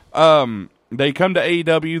 They come to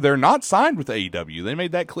AEW. They're not signed with AEW. They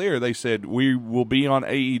made that clear. They said, we will be on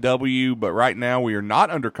AEW, but right now we are not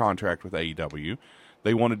under contract with AEW.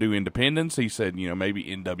 They want to do independence. He said, maybe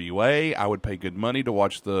NWA. I would pay good money to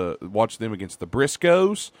watch them against the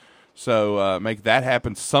Briscoes. So make that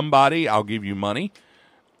happen. Somebody, I'll give you money.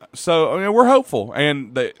 So we're hopeful,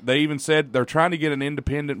 and they even said they're trying to get an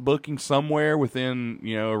independent booking somewhere within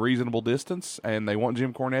a reasonable distance, and they want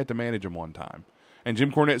Jim Cornette to manage them one time. And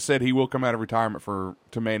Jim Cornette said he will come out of retirement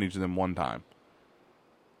to manage them one time.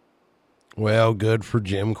 Well, good for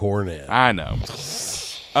Jim Cornette. I know.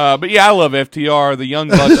 But yeah, I love FTR. The Young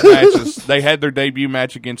Bucks matches. They had their debut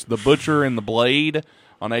match against the Butcher and the Blade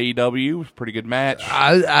on AEW. It was a pretty good match.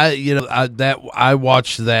 I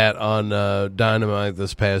watched that on Dynamite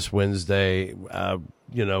this past Wednesday.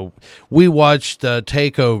 We watched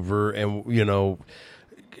Takeover, and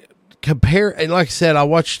compare. And like I said, I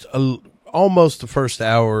watched almost the first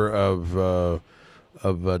hour of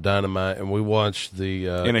Dynamite, and we watched the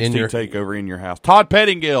NXT Takeover in your house. Todd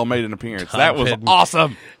Pettingill made an appearance. That was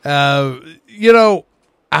awesome.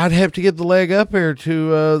 I'd have to get the leg up here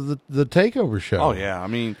to the Takeover show. Oh, yeah. I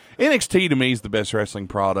mean, NXT to me is the best wrestling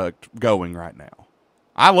product going right now.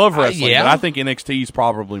 I love wrestling, but I think NXT is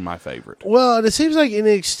probably my favorite. Well, it seems like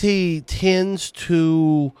NXT tends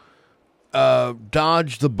to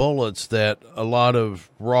dodge the bullets that a lot of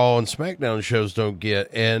Raw and SmackDown shows don't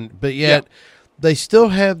get, but yet they still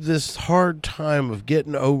have this hard time of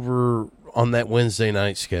getting over on that Wednesday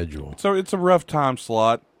night schedule. So it's a rough time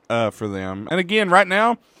slot for them. And again, right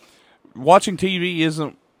now, watching TV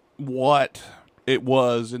isn't what it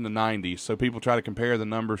was in the 90s. So people try to compare the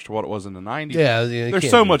numbers to what it was in the 90s. Yeah, there's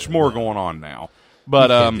so much more going on now. But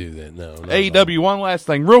can't do that. No, AEW, one last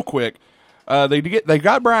thing, real quick. They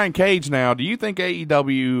got Brian Cage now. Do you think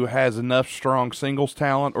AEW has enough strong singles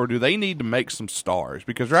talent, or do they need to make some stars?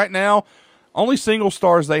 Because right now, only single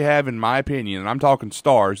stars they have, in my opinion, and I'm talking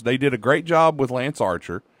stars, they did a great job with Lance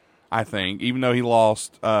Archer, I think. Even though he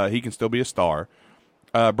lost, he can still be a star.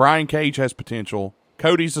 Brian Cage has potential.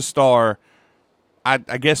 Cody's a star. I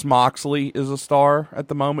guess Moxley is a star at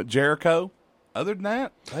the moment. Jericho. Other than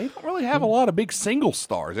that, they don't really have a lot of big single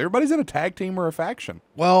stars. Everybody's in a tag team or a faction.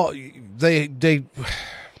 Well, they do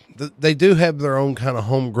have their own kind of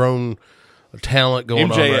homegrown talent going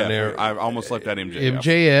on right there. I almost left that MJF.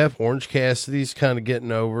 MJF, Orange Cassidy's kind of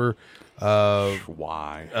getting over.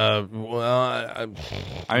 Why? Well, I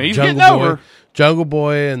mean, he's Jungle getting Boy, over. Jungle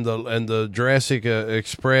Boy, and the Jurassic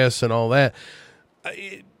Express and all that.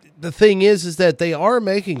 The thing is that they are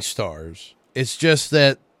making stars. It's just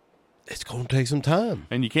that it's going to take some time,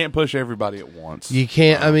 And you can't push everybody at once. You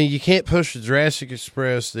can't. I mean, you can't push the Jurassic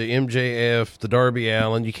Express, the MJF, the Darby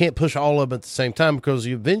Allin. You can't push all of them at the same time because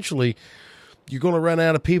eventually you're going to run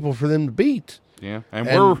out of people for them to beat. Yeah,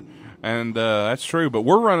 and that's true. But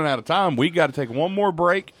we're running out of time. We got to take one more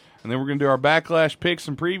break, and then we're going to do our Backlash picks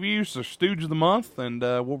and previews, so Stooge of the Month, and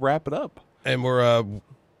we'll wrap it up. And we're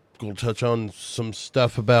going to touch on some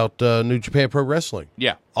stuff about New Japan Pro Wrestling.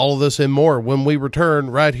 Yeah. All of this and more when we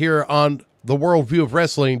return right here on the Worldview of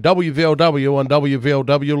Wrestling, WVOW on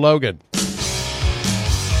WVOW Logan.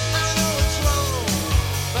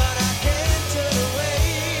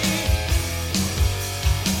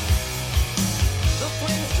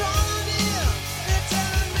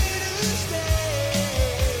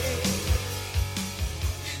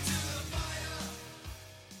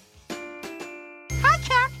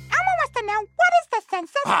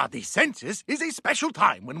 The census is a special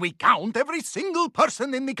time when we count every single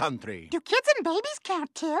person in the country. Do kids and babies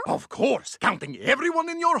count too? Of course, counting everyone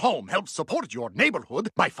in your home helps support your neighborhood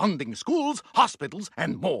by funding schools, hospitals,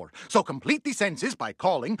 and more. So complete the census by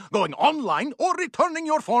calling, going online, or returning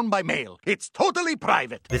your form by mail. It's totally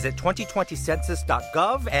private. Visit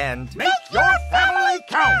 2020census.gov and make your family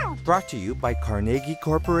count! Brought to you by Carnegie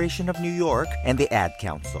Corporation of New York and the Ad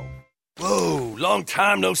Council. Whoa, long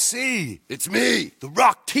time no see. It's me, the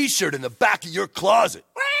Rock t-shirt in the back of your closet.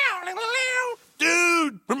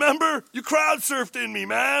 Dude, remember? You crowd surfed in me,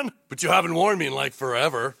 man. But you haven't worn me in like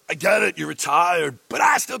forever. I get it, you're retired, but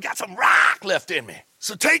I still got some rock left in me.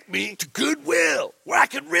 So take me to Goodwill, where I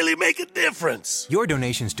can really make a difference. Your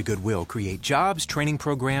donations to Goodwill create jobs, training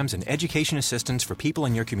programs, and education assistance for people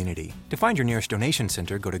in your community. To find your nearest donation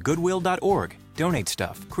center, go to goodwill.org. Donate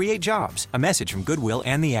stuff. Create jobs. A message from Goodwill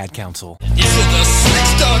and the Ad Council. This is the slick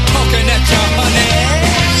star poking at your money.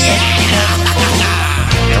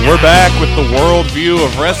 And we're back with the Worldview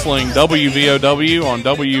of Wrestling, WVOW on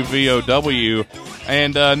WVOW.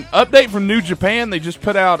 And an update from New Japan. They just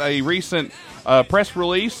put out a recent press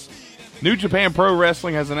release. New Japan Pro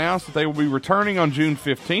Wrestling has announced that they will be returning on June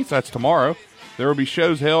 15th. That's tomorrow. There will be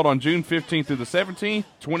shows held on June 15th through the 17th,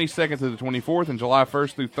 22nd through the 24th, and July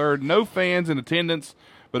 1st through 3rd. No fans in attendance,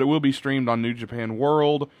 but it will be streamed on New Japan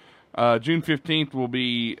World. June 15th will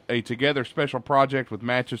be a Together special project with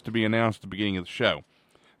matches to be announced at the beginning of the show.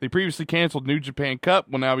 The previously canceled New Japan Cup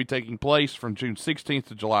will now be taking place from June 16th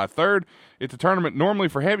to July 3rd. It's a tournament normally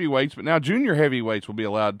for heavyweights, but now junior heavyweights will be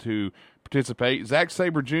allowed to participate. Zack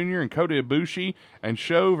Sabre Jr. and Kota Ibushi and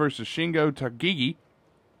Sho versus Shingo Takagi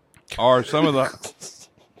are some of the...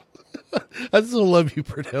 I still love you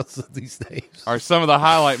pronouncing these names. Are some of the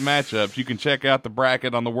highlight matchups. You can check out the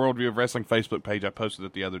bracket on the Worldview of Wrestling Facebook page. I posted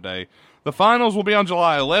it the other day. The finals will be on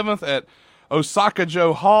July 11th at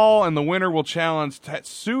Osaka-jo Hall, and the winner will challenge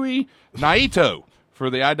Tatsui Naito for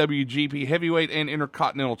the IWGP Heavyweight and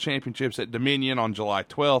Intercontinental Championships at Dominion on July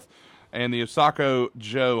 12th. And the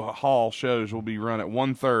Osaka-jo Hall shows will be run at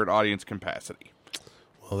 1/3 audience capacity.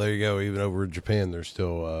 Well, there you go. Even over in Japan, they're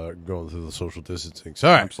still going through the social distancing. So,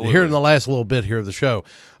 all right, Absolutely. Here in the last little bit here of the show,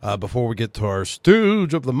 before we get to our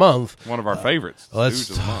Stooge of the Month. One of our favorites. Let's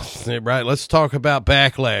talk about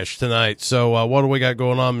Backlash tonight. So, what do we got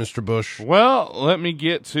going on, Mr. Bush? Well, let me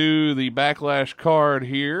get to the Backlash card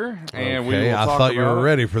here. And we will I talk thought you were about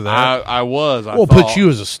ready for that. I was. We'll put you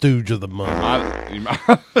as a Stooge of the Month.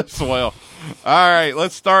 Well, all right,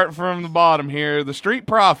 let's start from the bottom here. The Street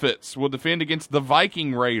Profits will defend against the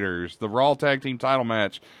Viking Raiders, the Raw Tag Team title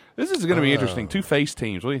match. This is going to be interesting. Two face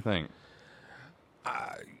teams. What do you think?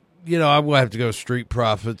 I will have to go Street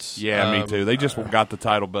Profits. Yeah, me too. They just got the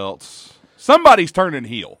title belts. Somebody's turning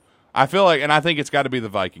heel. I feel like, and I think it's got to be the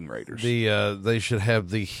Viking Raiders. They should have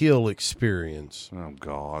the heel experience. Oh,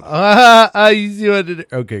 God.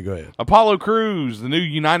 Okay, go ahead. Apollo Crews, the new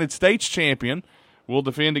United States champion, will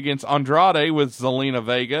defend against Andrade with Zelina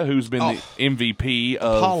Vega, who's been the MVP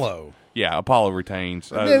of Apollo. Yeah, Apollo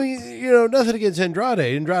retains. I mean, nothing against Andrade.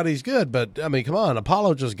 Andrade's good, but I mean, come on,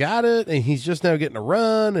 Apollo just got it, and he's just now getting a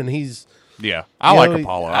run, and he's. Yeah, I like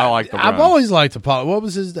Apollo. I like the run. I've always liked Apollo. What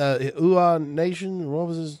was his Nation? What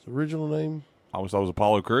was his original name? I always thought it was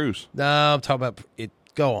Apollo Crews. No, I'm talking about it.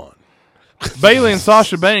 Go on. Bayley and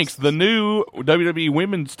Sasha Banks, the new WWE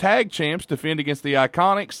Women's Tag Champs, defend against the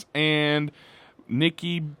Iconics and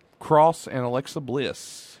Nikki Cross and Alexa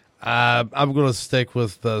Bliss. I'm going to stick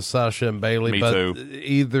with Sasha and Bayley. Me but too.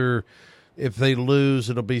 Either if they lose,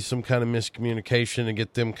 it'll be some kind of miscommunication and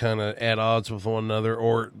get them kind of at odds with one another,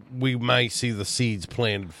 or we might see the seeds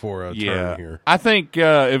planted for a turn here. I think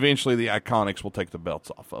eventually the Iconics will take the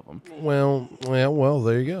belts off of them. Well,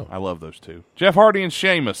 there you go. I love those two. Jeff Hardy and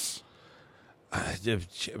Sheamus.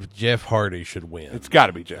 Jeff Hardy should win. It's got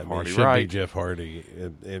to be Jeff Hardy, it should right? be Jeff Hardy.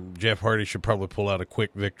 And Jeff Hardy should probably pull out a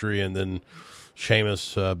quick victory, and then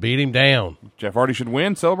Sheamus beat him down. Jeff Hardy should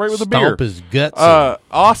win. Celebrate with a beer. Stomp his guts.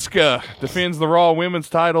 Asuka defends the Raw Women's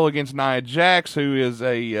title against Nia Jax, who is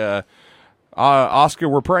a Asuka.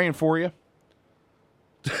 We're praying for you.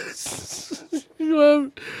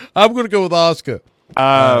 I'm going to go with Asuka.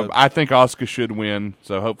 I think Asuka should win.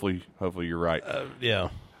 So hopefully you're right.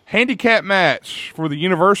 Yeah. Handicap match for the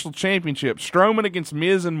Universal Championship: Strowman against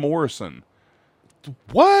Miz and Morrison.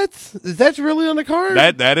 What? That's really on the card?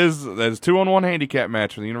 That is 2-on-1 handicap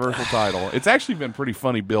match for the Universal title. It's actually been pretty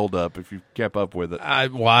funny build up if you've kept up with it.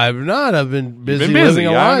 I've not. I've been busy, living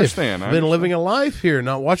a life. I understand. I've been living a life here,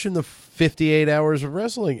 not watching the 58 hours of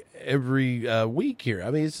wrestling every week here.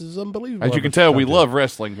 I mean, this is unbelievable. As you can tell, we love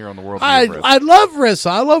wrestling here on the World. I love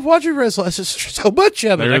wrestling. I love watching wrestling. It's just so much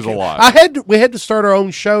of it. There is a lot. We had to start our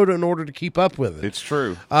own show in order to keep up with it. It's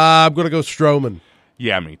true. I'm going to go Strowman.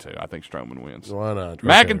 Yeah, me too. I think Strowman wins. Why not?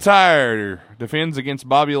 McIntyre defends against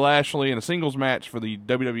Bobby Lashley in a singles match for the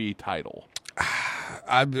WWE title.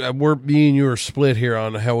 Me and you are split here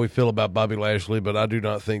on how we feel about Bobby Lashley, but I do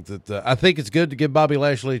not think that. I think it's good to give Bobby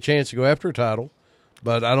Lashley a chance to go after a title,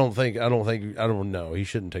 but I don't know. He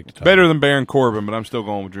shouldn't take the title. Better than Baron Corbin, but I'm still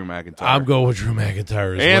going with Drew McIntyre. I'm going with Drew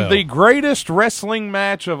McIntyre as well. And the greatest wrestling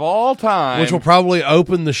match of all time, which will probably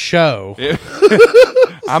open the show.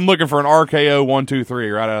 I'm looking for an RKO 1, 2, 3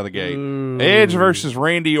 right out of the gate. Edge versus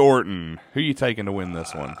Randy Orton. Who are you taking to win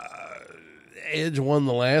this one? Edge won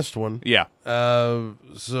the last one. Yeah.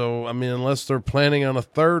 So, I mean, unless they're planning on a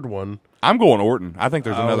third one. I'm going Orton. I think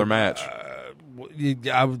there's another match.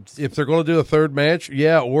 If they're going to do a third match,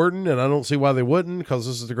 Orton, and I don't see why they wouldn't, because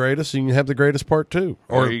this is the greatest, and you can have the greatest part 2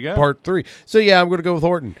 or there you go. part 3. So, I'm going to go with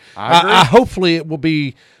Orton. I agree. Hopefully it will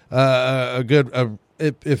be a good,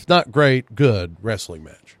 if not great, good wrestling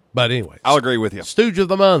match. But anyway, I'll agree with you. Stooge of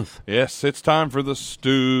the month. Yes, it's time for the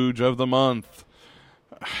Stooge of the month.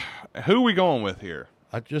 Who are we going with here?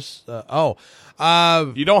 You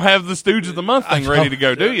don't have the Stooge of the month thing ready to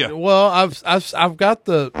go, do you? Well, I've got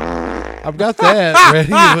that ready,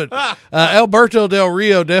 but Alberto Del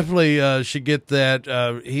Rio definitely should get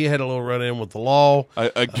that. He had a little run-in with the law.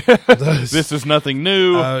 This is nothing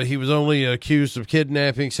new. He was only accused of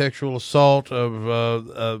kidnapping, sexual assault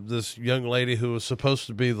of this young lady who was supposed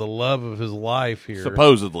to be the love of his life here.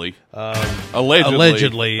 Supposedly.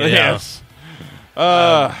 Allegedly, yes.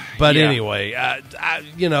 Anyway,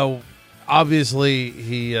 obviously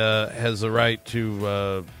he has the right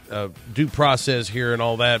to due process here and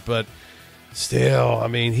all that, but still, I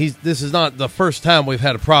mean, this is not the first time we've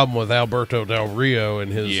had a problem with Alberto Del Rio in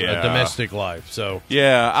his domestic life. So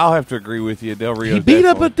I'll have to agree with you. Del Rio. He beat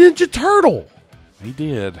up a Ninja Turtle. He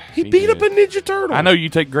did. He beat up a Ninja Turtle. I know you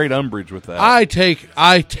take great umbrage with that. I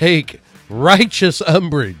take righteous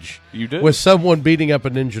umbrage. You do? With someone beating up a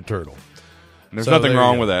Ninja Turtle. And there's nothing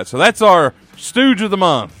wrong with that. So that's our Stooge of the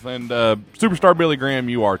month. And Superstar Billy Graham,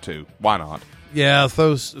 you are too. Why not? Yeah,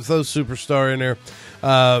 those Superstar in there.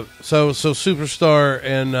 So Superstar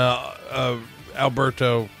and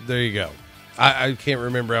Alberto. There you go. I can't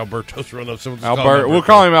remember Alberto's real name. So we'll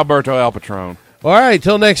call him Alberto Al Patron. All right,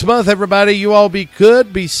 till next month, everybody. You all be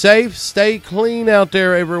good, be safe, stay clean out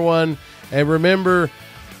there, everyone, and remember.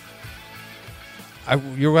 We're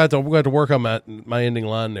going to have to work on my ending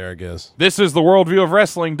line there, I guess. This is the Worldview of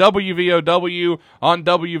Wrestling, WVOW on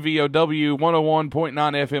WVOW 101.9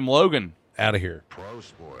 FM Logan. Out of here. Pro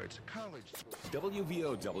Sports College.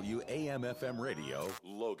 WVOW AM FM Radio,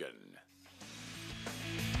 Logan.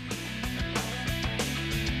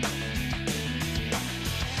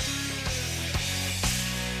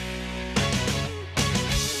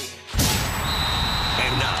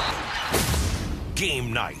 And now,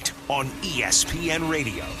 game night on ESPN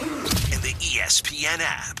Radio and the ESPN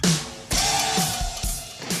app.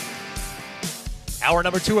 Hour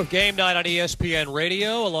number 2 of Game Night on ESPN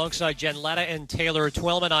Radio. Alongside Jen Latta and Taylor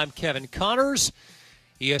Twellman, I'm Kevin Connors.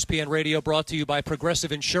 ESPN Radio brought to you by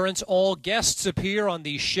Progressive Insurance. All guests appear on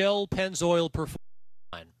the Shell Pennzoil Performance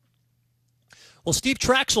line. Well, Steve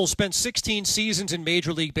Traxel spent 16 seasons in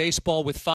Major League Baseball with